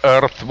Mother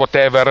Earth,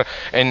 whatever,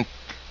 and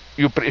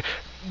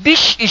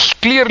this is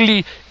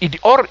clearly,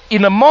 or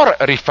in a more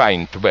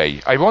refined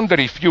way. I wonder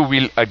if you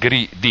will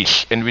agree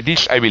this, and with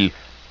this I will,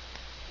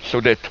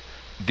 so that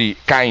the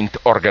kind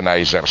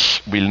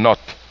organizers will not,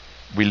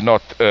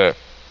 the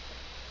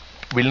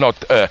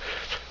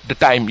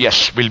time,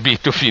 yes, will be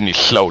to finish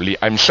slowly.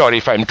 I'm sorry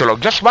if I'm too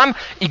long. Just one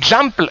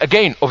example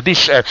again of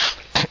this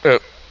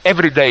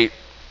everyday,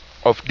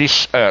 of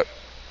this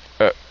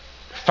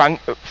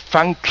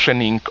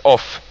functioning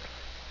of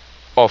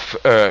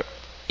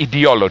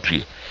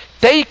ideology.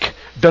 Take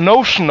the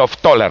notion of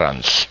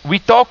tolerance. We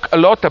talk a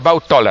lot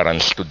about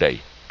tolerance today.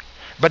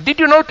 But did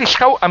you notice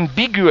how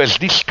ambiguous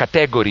this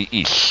category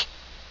is?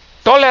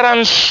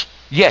 Tolerance,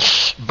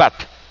 yes,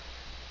 but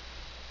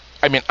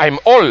I'm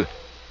all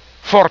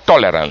for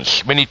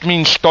tolerance when it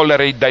means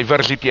tolerate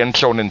diversity and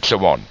so on and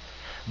so on.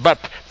 But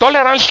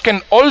tolerance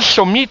can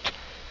also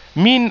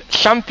mean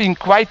something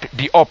quite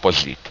the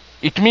opposite.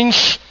 It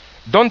means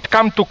don't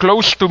come too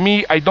close to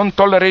me, I don't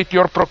tolerate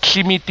your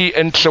proximity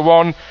and so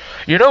on.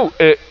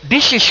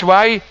 This is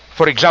why,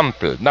 for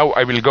example, now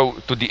I will go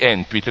to the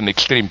end with an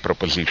extreme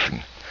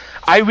proposition.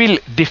 I will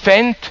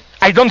defend,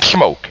 I don't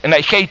smoke, and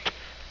I hate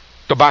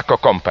tobacco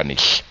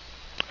companies.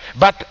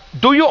 But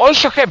do you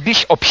also have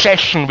this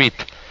obsession with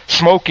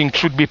smoking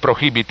should be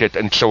prohibited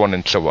and so on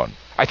and so on?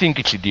 I think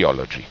it's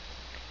ideology.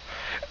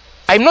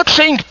 I'm not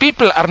saying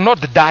people are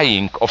not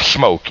dying of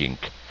smoking.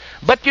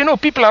 But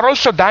people are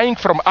also dying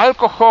from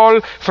alcohol,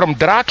 from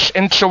drugs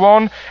and so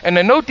on. And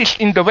I noticed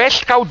in the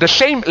West how the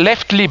same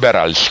left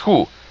liberals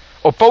who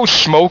oppose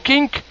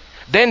smoking,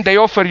 then they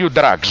offer you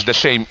drugs the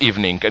same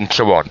evening and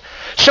so on.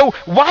 So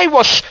why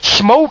was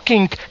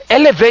smoking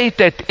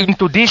elevated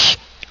into this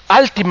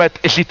ultimate,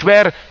 as it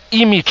were,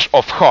 image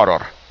of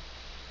horror?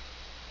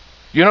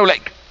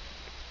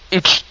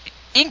 It's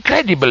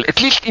incredible,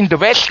 at least in the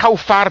West, how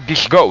far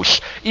this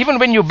goes. Even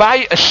when you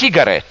buy a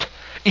cigarette,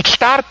 it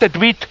started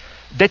with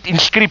that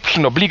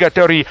inscription,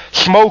 obligatory,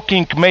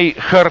 smoking may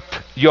hurt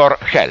your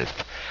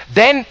health.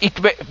 Then it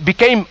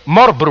became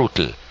more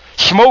brutal.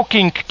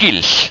 Smoking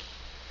kills.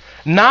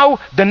 Now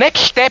the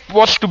next step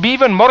was to be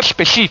even more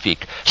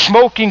specific.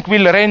 Smoking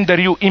will render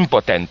you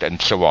impotent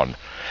and so on.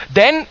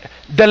 Then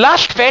the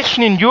last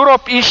fashion in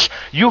Europe is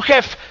you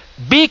have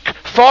big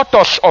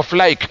photos of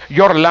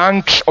your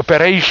lungs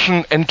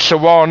operation and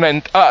so on,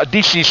 and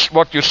this is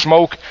what you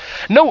smoke.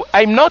 No,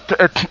 I'm not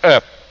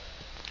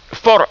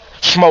for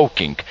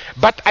smoking,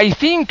 but I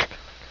think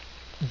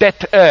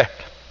that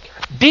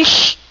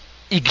this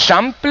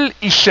example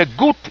is a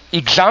good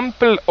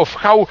example of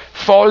how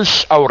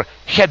false our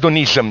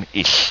hedonism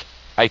is,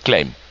 I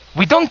claim.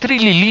 We don't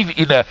really live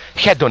in a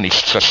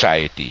hedonist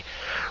society.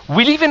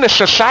 We live in a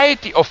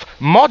society of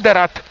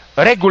moderate,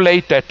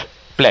 regulated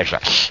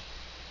pleasures.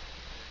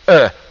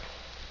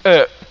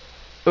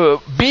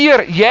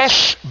 Beer,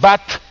 yes,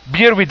 but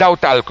beer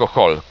without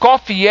alcohol.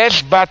 Coffee,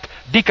 yes, but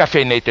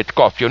decaffeinated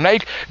coffee.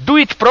 Do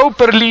it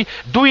properly,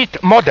 do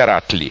it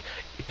moderately.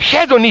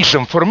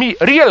 Hedonism, for me,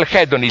 real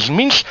hedonism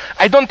means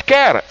I don't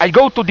care. I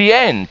go to the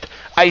end.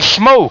 I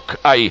smoke.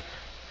 I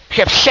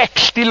have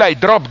sex till I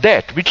drop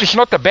dead, which is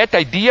not a bad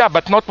idea,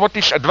 but not what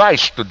is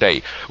advised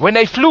today. When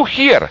I flew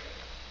here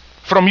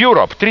from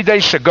Europe 3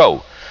 days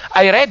ago,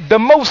 I read the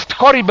most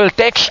horrible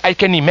text I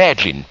can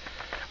imagine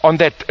on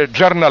that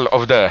journal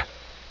of the,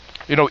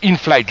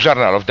 in-flight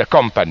journal of the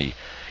company.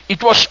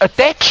 It was a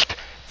text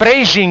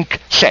praising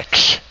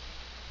sex,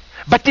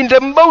 but in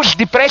the most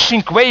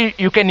depressing way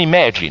you can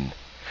imagine.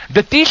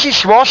 The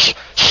thesis was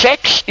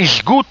sex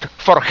is good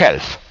for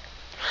health.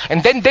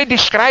 And then they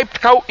described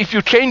how if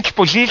you change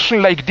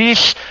position like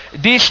this,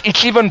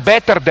 it's even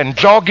better than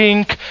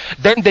jogging.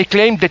 Then they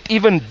claimed that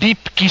even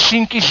deep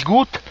kissing is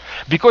good,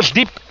 because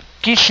deep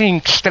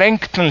kissing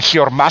strengthens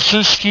your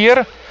muscles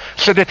here,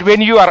 so that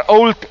when you are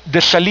old,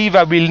 the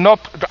saliva will not...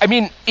 I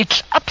mean,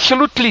 it's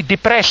absolutely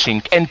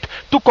depressing. And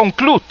to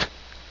conclude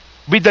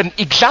with an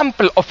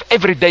example of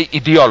everyday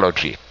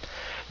ideology,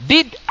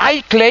 did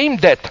I claim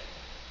that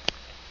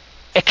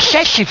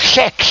excessive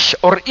sex,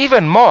 or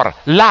even more,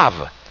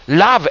 love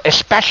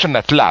as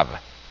passionate love,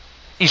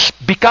 is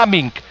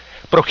becoming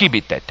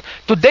prohibited?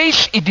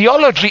 Today's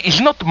ideology is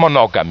not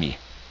monogamy.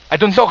 I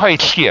don't know how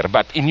it's here,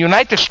 but in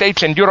United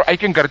States and Europe, I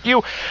can guarantee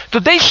you,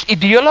 today's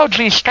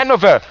ideology is kind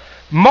of a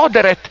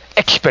moderate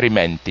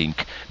experimenting.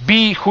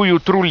 Be who you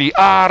truly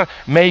are,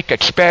 make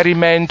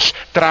experiments,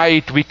 try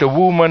it with a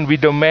woman,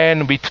 with a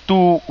man, with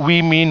two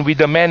women, with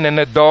a man and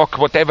a dog,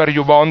 whatever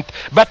you want,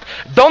 but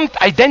don't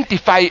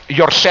identify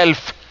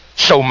yourself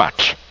so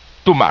much,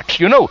 too much,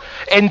 you know.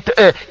 And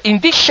in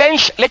this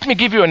sense, let me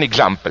give you an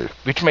example,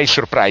 which may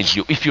surprise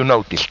you if you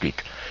noticed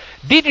it.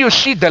 Did you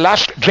see the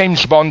last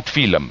James Bond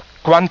film,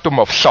 Quantum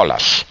of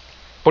Solace?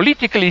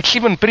 Politically, it's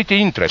even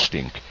pretty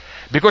interesting,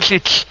 because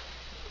it's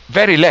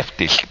very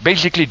leftist.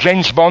 Basically,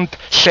 James Bond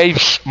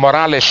saves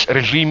Morales'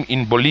 regime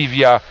in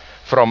Bolivia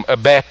from a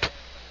bad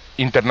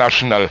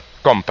international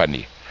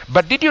company.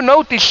 But did you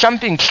notice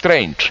something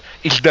strange?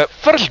 It's the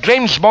first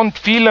James Bond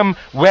film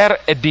where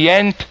at the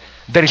end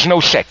there is no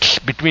sex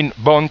between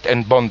Bond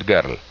and Bond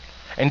girl.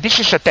 And this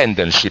is a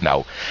tendency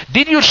now.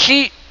 Did you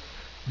see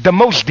the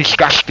most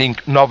disgusting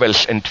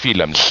novels and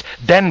films?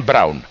 Dan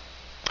Brown.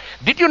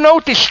 Did you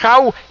notice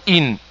how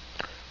in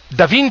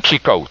Da Vinci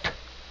Code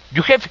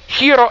you have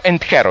hero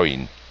and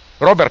heroine,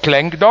 Robert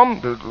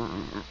Langdon, the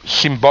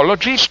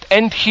symbologist,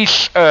 and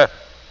his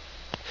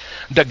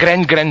the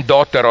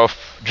granddaughter of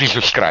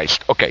Jesus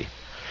Christ. Okay,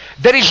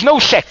 there is no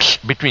sex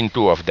between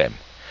two of them,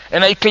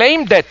 and I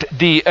claim that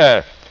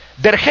there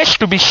has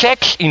to be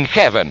sex in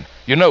heaven.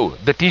 You know,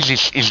 the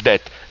thesis is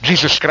that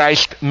Jesus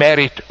Christ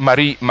married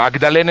Mary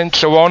Magdalene and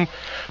so on,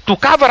 to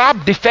cover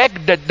up the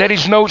fact that there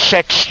is no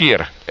sex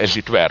here, as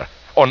it were,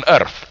 on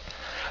earth.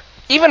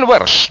 Even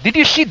worse, did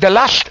you see the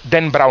last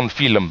Dan Brown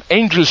film,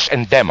 Angels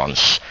and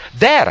Demons?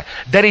 There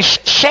is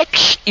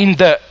sex in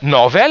the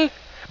novel,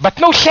 but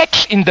no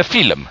sex in the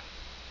film.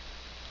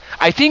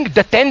 I think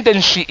the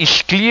tendency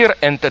is clear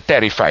and a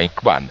terrifying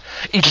one.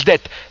 It's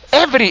that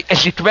every,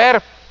 as it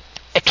were,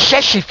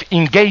 excessive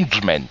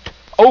engagement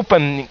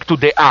open to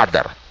the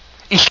other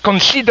is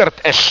considered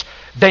as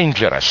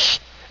dangerous.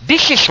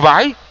 This is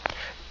why,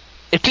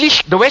 at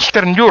least the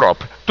Western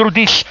Europe, through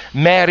these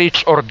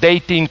marriage or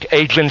dating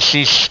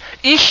agencies,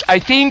 is, I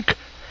think,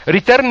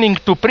 returning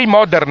to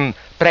pre-modern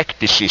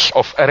practices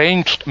of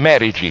arranged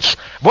marriages.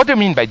 What do I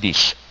mean by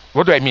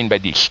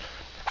this?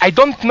 I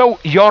don't know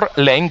your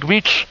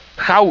language,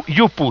 how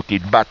you put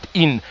it, but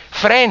in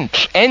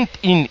French and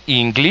in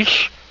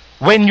English,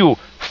 when you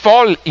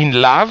fall in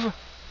love,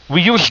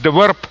 we use the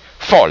verb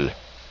fall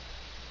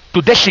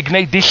to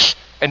designate this,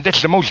 and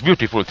that's the most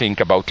beautiful thing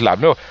about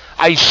love. No,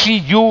 I see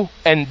you,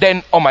 and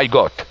then, oh my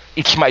God,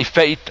 it's my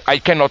fate, I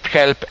cannot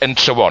help, and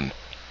so on.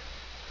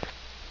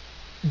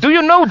 Do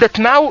you know that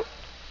now,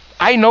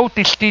 I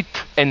noticed it,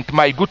 and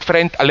my good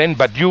friend Alain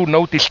Badiou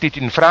noticed it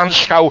in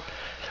France, how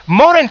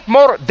more and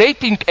more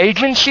dating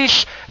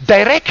agencies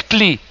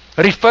directly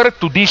refer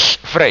to this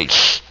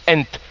phrase.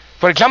 And,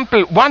 for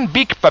example, one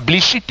big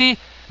publicity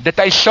that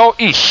I saw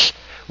is,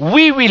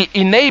 we will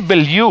enable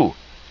you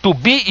to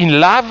be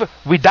in love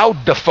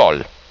without the fall,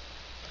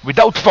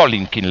 without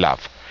falling in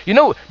love. You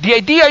know, the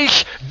idea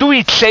is, do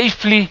it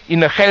safely,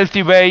 in a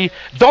healthy way,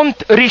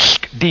 don't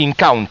risk the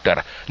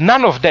encounter,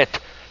 none of that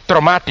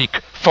traumatic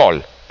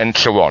fall, and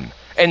so on.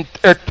 And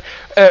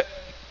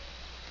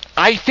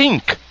I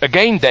think,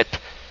 again, that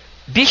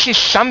this is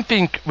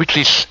something which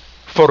is,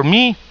 for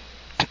me,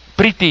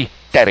 pretty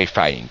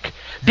terrifying.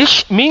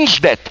 This means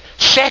that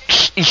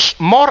sex is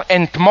more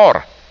and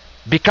more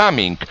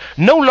becoming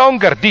no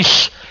longer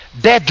this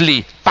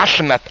deadly,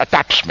 passionate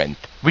attachment,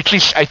 which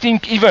is, I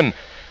think, even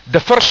the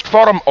first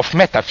form of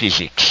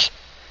metaphysics.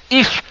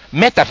 If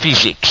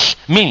metaphysics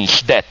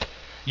means that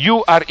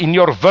you are in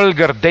your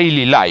vulgar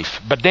daily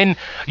life, but then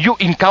you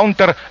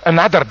encounter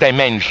another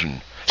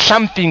dimension,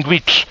 something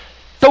which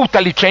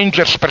totally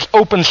changes,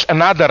 opens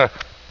another.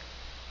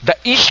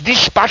 Is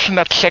this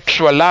passionate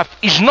sexual love?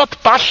 Is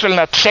not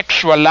passionate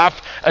sexual love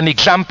an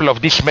example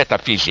of this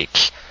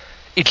metaphysics?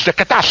 It's the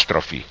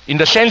catastrophe, in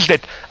the sense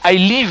that I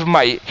live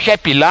my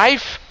happy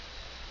life,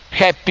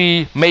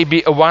 happy,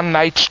 maybe a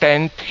one-night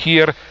stand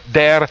here,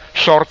 there,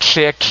 short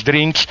sex,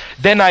 drinks,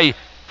 then I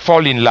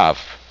fall in love.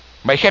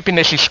 My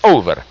happiness is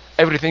over.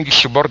 Everything is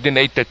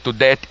subordinated to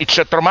that. It's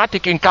a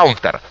traumatic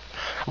encounter.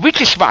 Which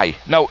is why,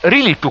 now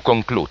really to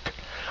conclude,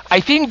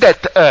 I think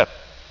that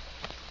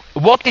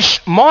what is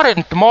more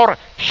and more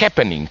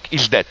happening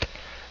is that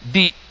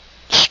the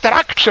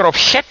structure of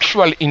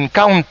sexual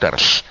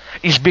encounters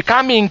is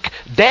becoming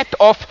that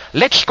of,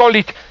 let's call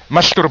it,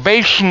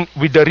 masturbation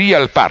with a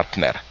real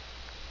partner.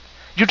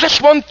 You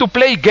just want to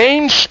play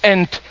games,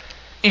 and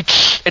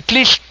it's, at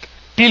least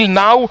till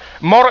now,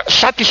 more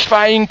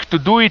satisfying to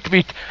do it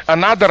with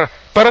another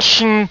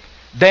person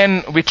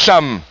than with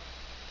some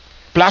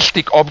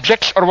plastic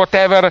objects or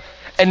whatever.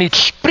 And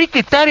it's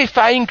pretty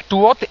terrifying to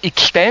what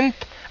extent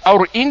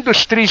our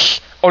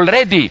industries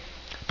already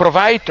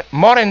provide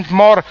more and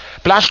more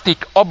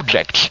plastic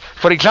objects.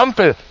 For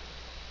example,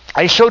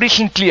 I saw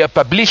recently a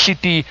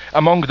publicity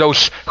among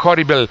those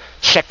horrible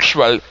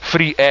sexual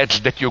free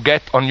ads that you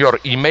get on your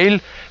email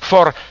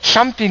for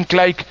something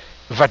like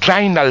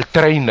vaginal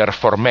trainer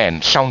for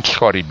men. Sounds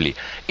horribly.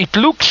 It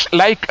looks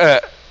like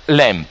a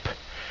lamp.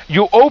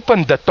 You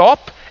open the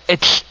top,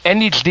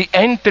 and it's the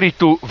entry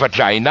to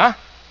vagina,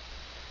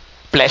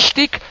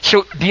 plastic.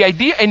 So the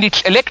idea, and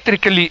it's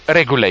electrically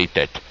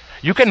regulated.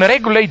 You can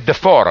regulate the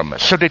form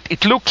so that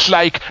it looks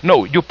like,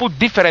 no, you put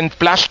different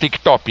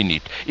plastic top in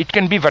it. It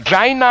can be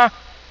vagina,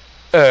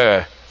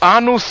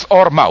 anus,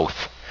 or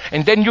mouth.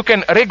 And then you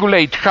can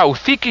regulate how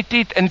thick it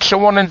is, and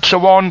so on and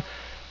so on.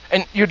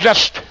 And you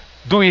just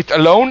do it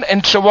alone,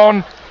 and so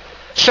on.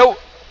 So,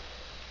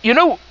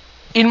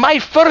 in my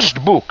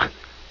first book,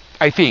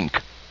 I think,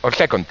 or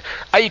second,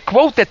 I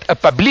quoted a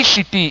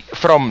publicity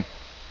from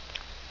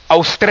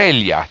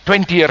Australia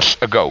 20 years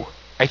ago.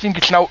 I think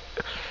it's now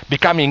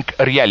becoming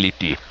a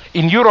reality.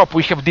 In Europe,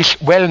 we have this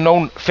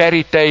well-known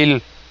fairy tale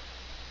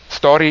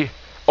story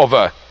of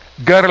a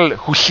girl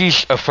who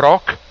sees a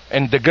frog,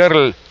 and the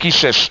girl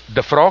kisses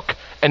the frog,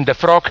 and the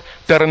frog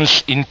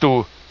turns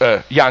into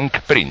a young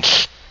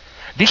prince.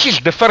 This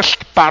is the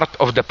first part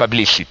of the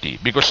publicity,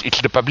 because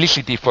it's the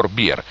publicity for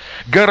beer.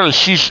 Girl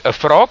sees a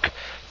frog,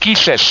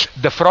 kisses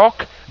the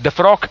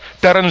frog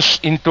turns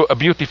into a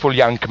beautiful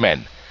young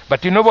man.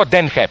 But you know what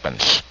then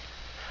happens?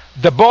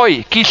 The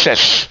boy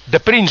kisses, the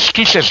prince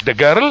kisses the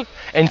girl,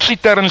 and she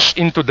turns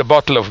into the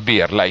bottle of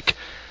beer, like,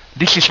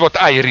 this is what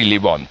I really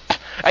want.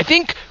 I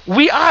think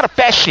we are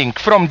passing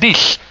from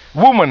this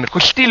woman who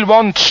still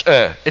wants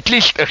at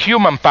least a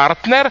human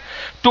partner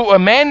to a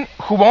man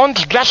who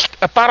wants just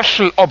a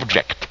partial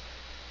object.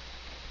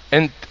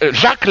 And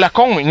Jacques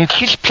Lacan, in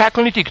his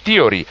psychoanalytic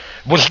theory,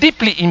 was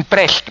deeply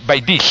impressed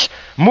by this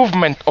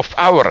movement of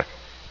our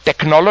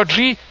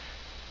technology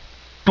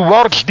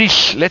towards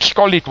this, let's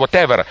call it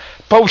whatever,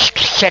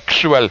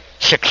 post-sexual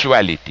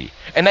sexuality.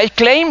 And I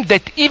claim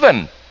that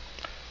even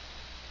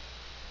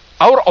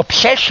our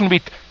obsession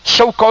with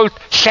so-called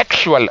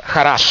sexual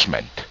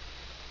harassment,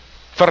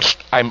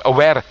 first, I'm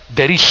aware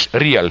there is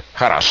real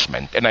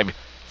harassment, and I'm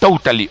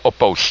totally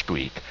opposed to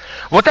it.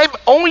 What I'm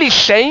only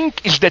saying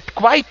is that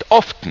quite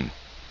often,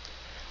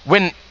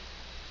 when,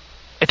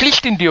 at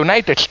least in the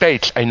United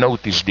States, I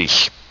notice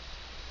this,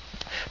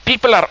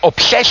 people are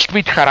obsessed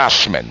with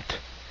harassment.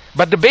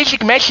 But the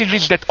basic message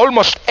is that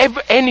almost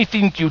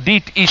anything you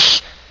did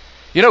is,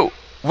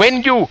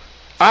 when you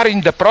are in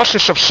the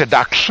process of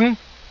seduction,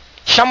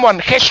 someone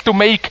has to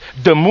make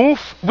the move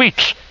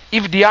which,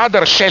 if the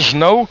other says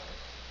no,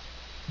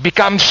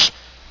 becomes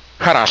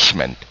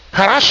harassment.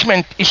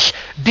 Harassment is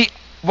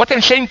what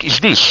I'm saying is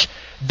this: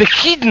 the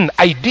hidden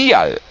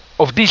ideal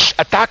of this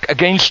attack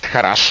against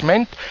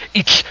harassment,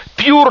 it's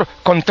pure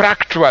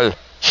contractual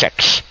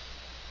sex.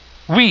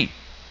 We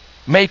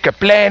make a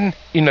plan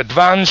in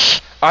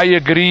advance, I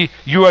agree,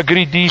 you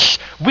agree this.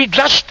 We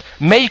just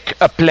make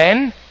a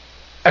plan,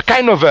 a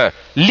kind of a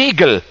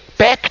legal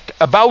pact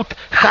about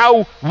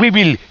how we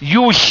will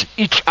use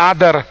each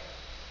other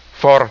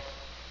for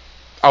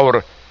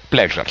our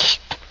pleasures.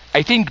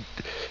 I think,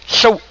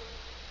 so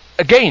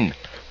again,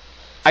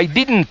 I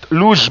didn't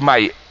lose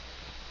my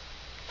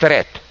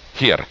thread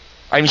here.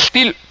 I'm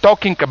still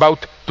talking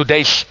about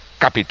today's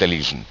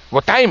capitalism.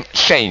 What I'm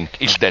saying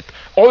is that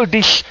all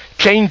these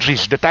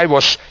changes that I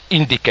was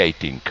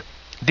indicating,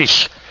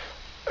 this,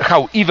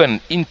 how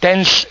even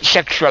intense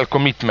sexual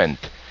commitment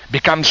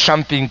becomes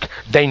something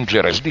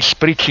dangerous, this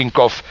preaching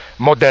of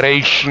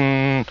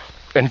moderation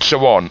and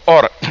so on,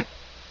 or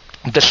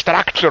the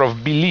structure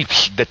of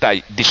beliefs that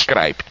I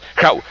described,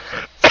 how,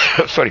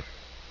 sorry,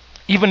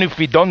 even if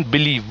we don't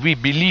believe, we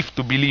believe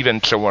to believe,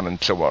 and so on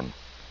and so on.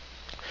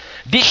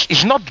 This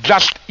is not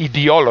just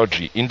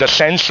ideology in the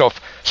sense of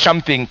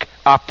something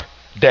up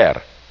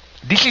there.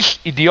 This is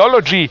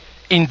ideology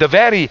in the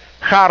very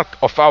heart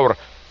of our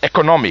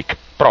economic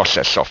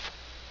process of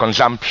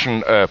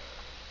consumption,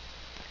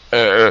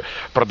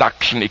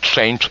 production,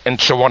 exchange,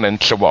 and so on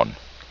and so on.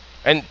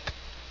 And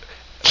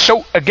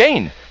so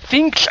again,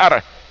 things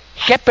are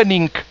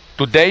happening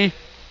today,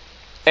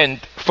 and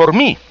for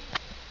me,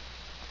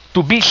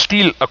 to be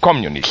still a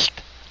communist,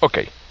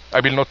 okay,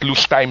 I will not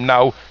lose time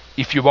now.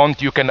 If you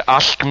want, you can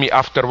ask me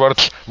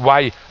afterwards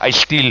why I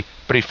still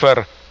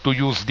prefer to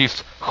use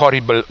this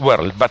horrible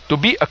word. But to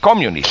be a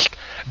communist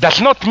does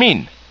not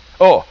mean,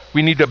 oh,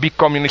 we need a big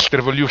communist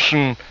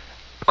revolution,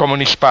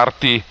 communist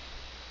party,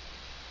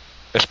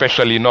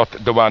 especially not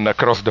the one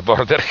across the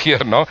border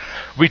here, no?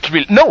 Which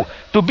will, no,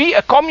 to be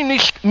a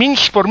communist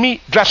means for me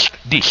just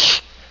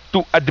this,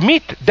 to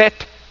admit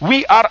that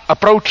we are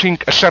approaching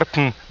a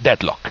certain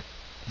deadlock,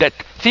 that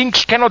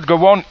things cannot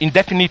go on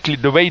indefinitely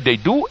the way they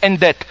do, and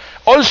that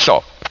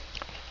also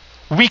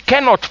we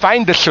cannot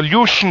find a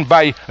solution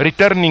by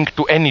returning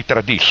to any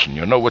tradition.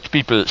 You know what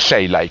people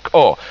say, like,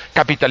 oh,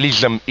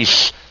 capitalism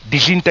is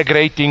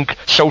disintegrating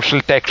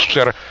social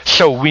texture,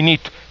 so we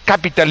need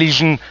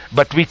capitalism,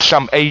 but with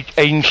some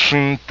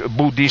ancient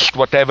Buddhist,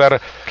 whatever,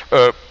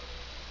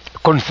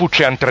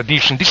 Confucian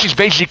tradition. This is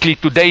basically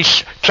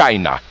today's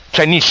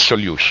Chinese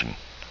solution,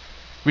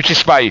 which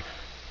is why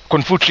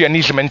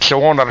Confucianism and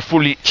so on are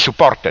fully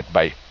supported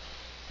by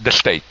the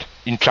state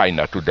in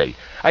China today.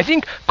 I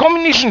think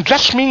communism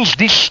just means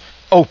this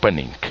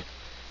opening.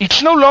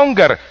 It's no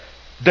longer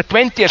the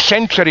 20th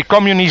century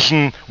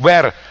communism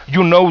where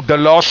you know the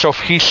laws of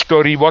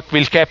history, what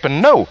will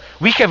happen. No,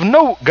 we have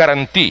no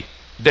guarantee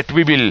that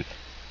we will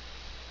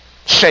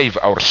save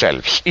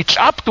ourselves. It's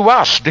up to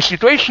us. The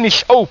situation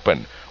is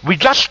open. We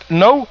just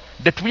know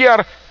that we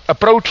are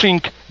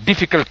approaching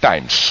difficult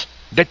times,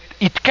 that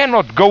it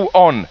cannot go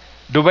on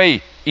the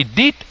way it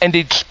did, and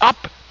it's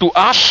up to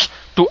us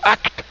to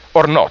act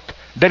or not.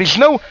 There is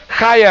no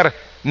higher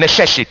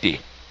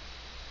necessity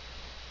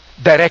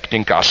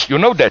directing us. You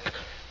know that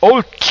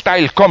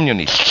old-style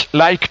communists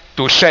like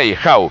to say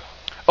how,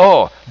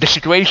 oh, the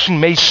situation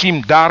may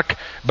seem dark,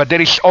 but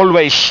there is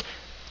always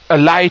a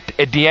light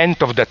at the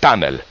end of the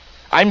tunnel.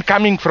 I'm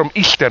coming from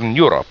Eastern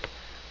Europe.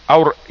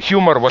 Our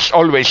humor was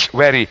always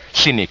very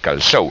cynical.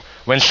 So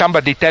when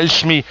somebody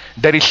tells me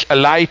there is a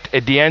light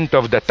at the end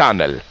of the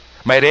tunnel,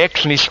 my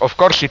reaction is, of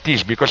course it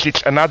is, because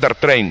it's another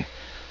train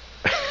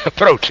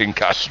approaching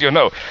us, you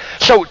know.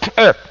 So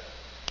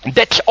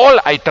that's all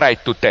I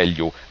tried to tell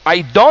you.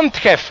 I don't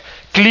have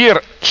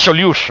clear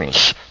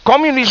solutions.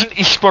 Communism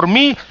is for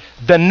me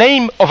the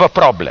name of a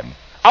problem.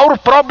 Our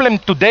problem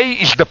today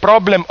is the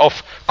problem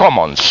of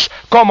commons.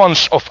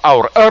 Commons of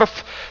our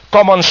earth,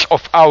 commons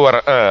of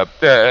our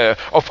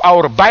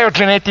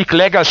biogenetic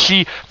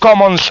legacy,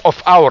 commons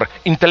of our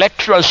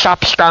intellectual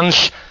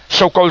substance,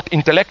 so-called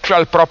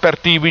intellectual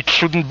property, which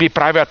shouldn't be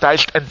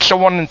privatized, and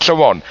so on and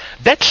so on.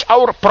 That's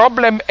our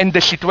problem, and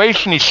the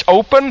situation is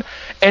open,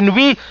 and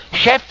we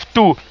have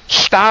to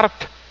start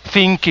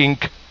thinking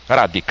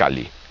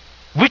radically.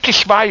 Which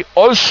is why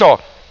also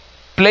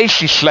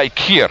places like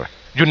here,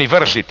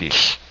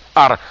 universities,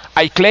 are,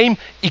 I claim,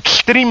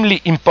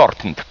 extremely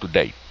important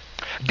today.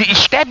 The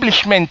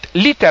establishment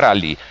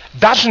literally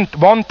doesn't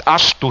want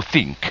us to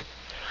think.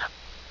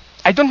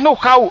 I don't know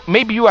how,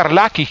 maybe you are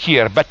lucky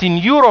here, but in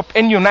Europe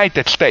and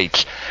United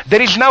States,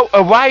 there is now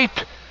a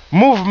wide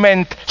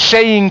movement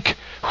saying,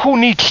 who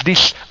needs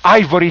this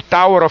ivory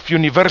tower of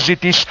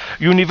universities?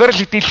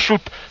 Universities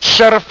should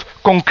serve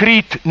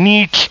concrete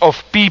needs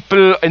of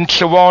people and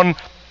so on.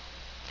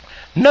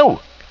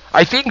 No,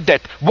 I think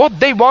that what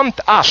they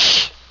want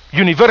us,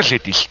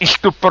 universities, is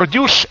to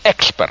produce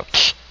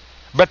experts.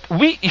 But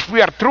we, if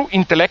we are true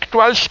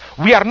intellectuals,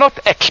 we are not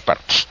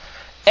experts.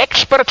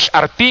 Experts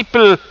are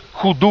people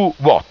who do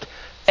what?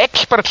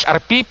 Experts are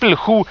people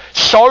who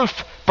solve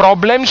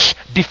problems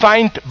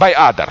defined by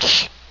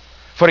others.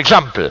 For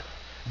example,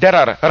 there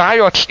are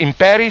riots in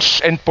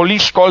Paris and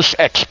police calls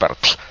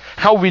experts.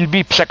 How will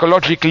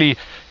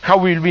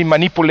we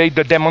manipulate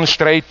the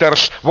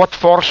demonstrators? What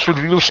force should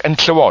we use? And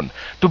so on.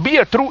 To be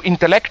a true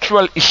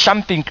intellectual is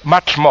something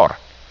much more.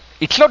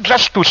 It's not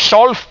just to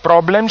solve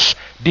problems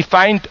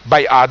defined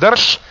by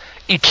others.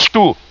 It's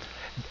to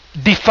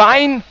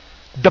define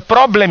the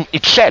problem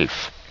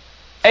itself.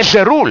 As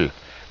a rule,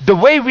 the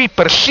way we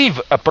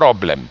perceive a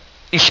problem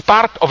is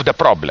part of the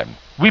problem.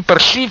 We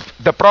perceive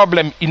the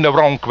problem in the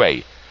wrong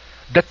way.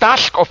 The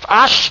task of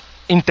us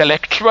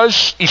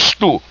intellectuals is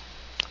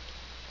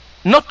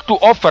not to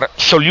offer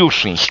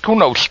solutions, who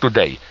knows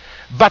today,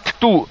 but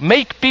to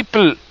make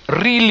people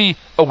really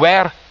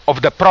aware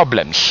of the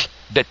problems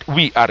that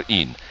we are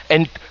in.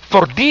 And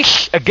for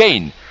this,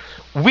 again,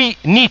 we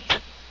need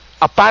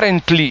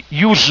apparently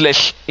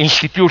useless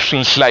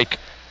institutions like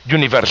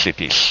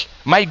universities.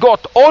 My God,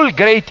 all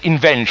great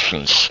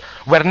inventions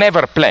were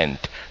never planned.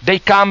 They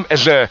come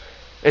as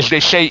they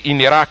say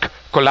in Iraq,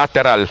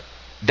 collateral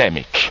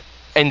damage.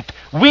 And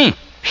we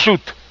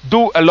should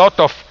do a lot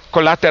of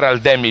collateral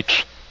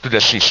damage to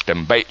the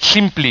system by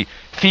simply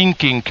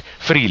thinking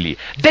freely.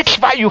 That's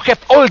why you have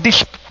all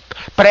this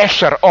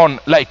pressure on,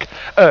 like,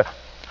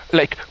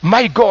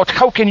 my God,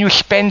 how can you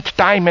spend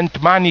time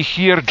and money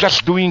here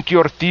just doing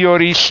your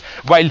theories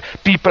while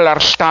people are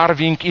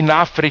starving in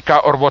Africa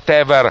or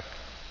whatever?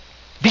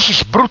 This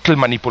is brutal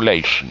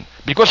manipulation,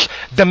 because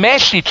the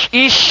message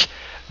is,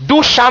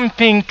 do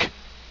something,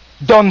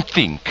 don't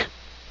think.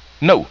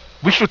 No,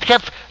 we should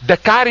have the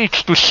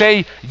courage to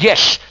say,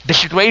 yes, the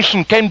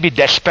situation can be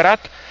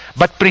desperate,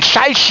 but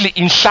precisely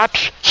in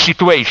such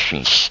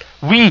situations,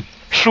 we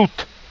should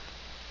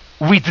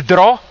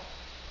withdraw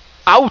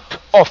out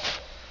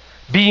of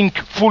being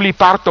fully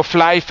part of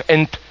life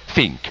and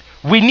think.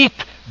 We need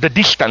the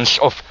distance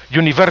of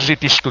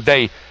universities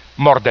today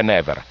more than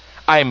ever.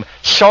 I'm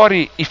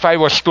sorry if I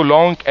was too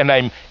long, and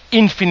I'm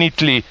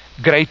infinitely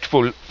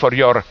grateful for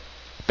your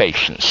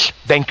patience.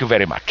 Thank you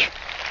very much.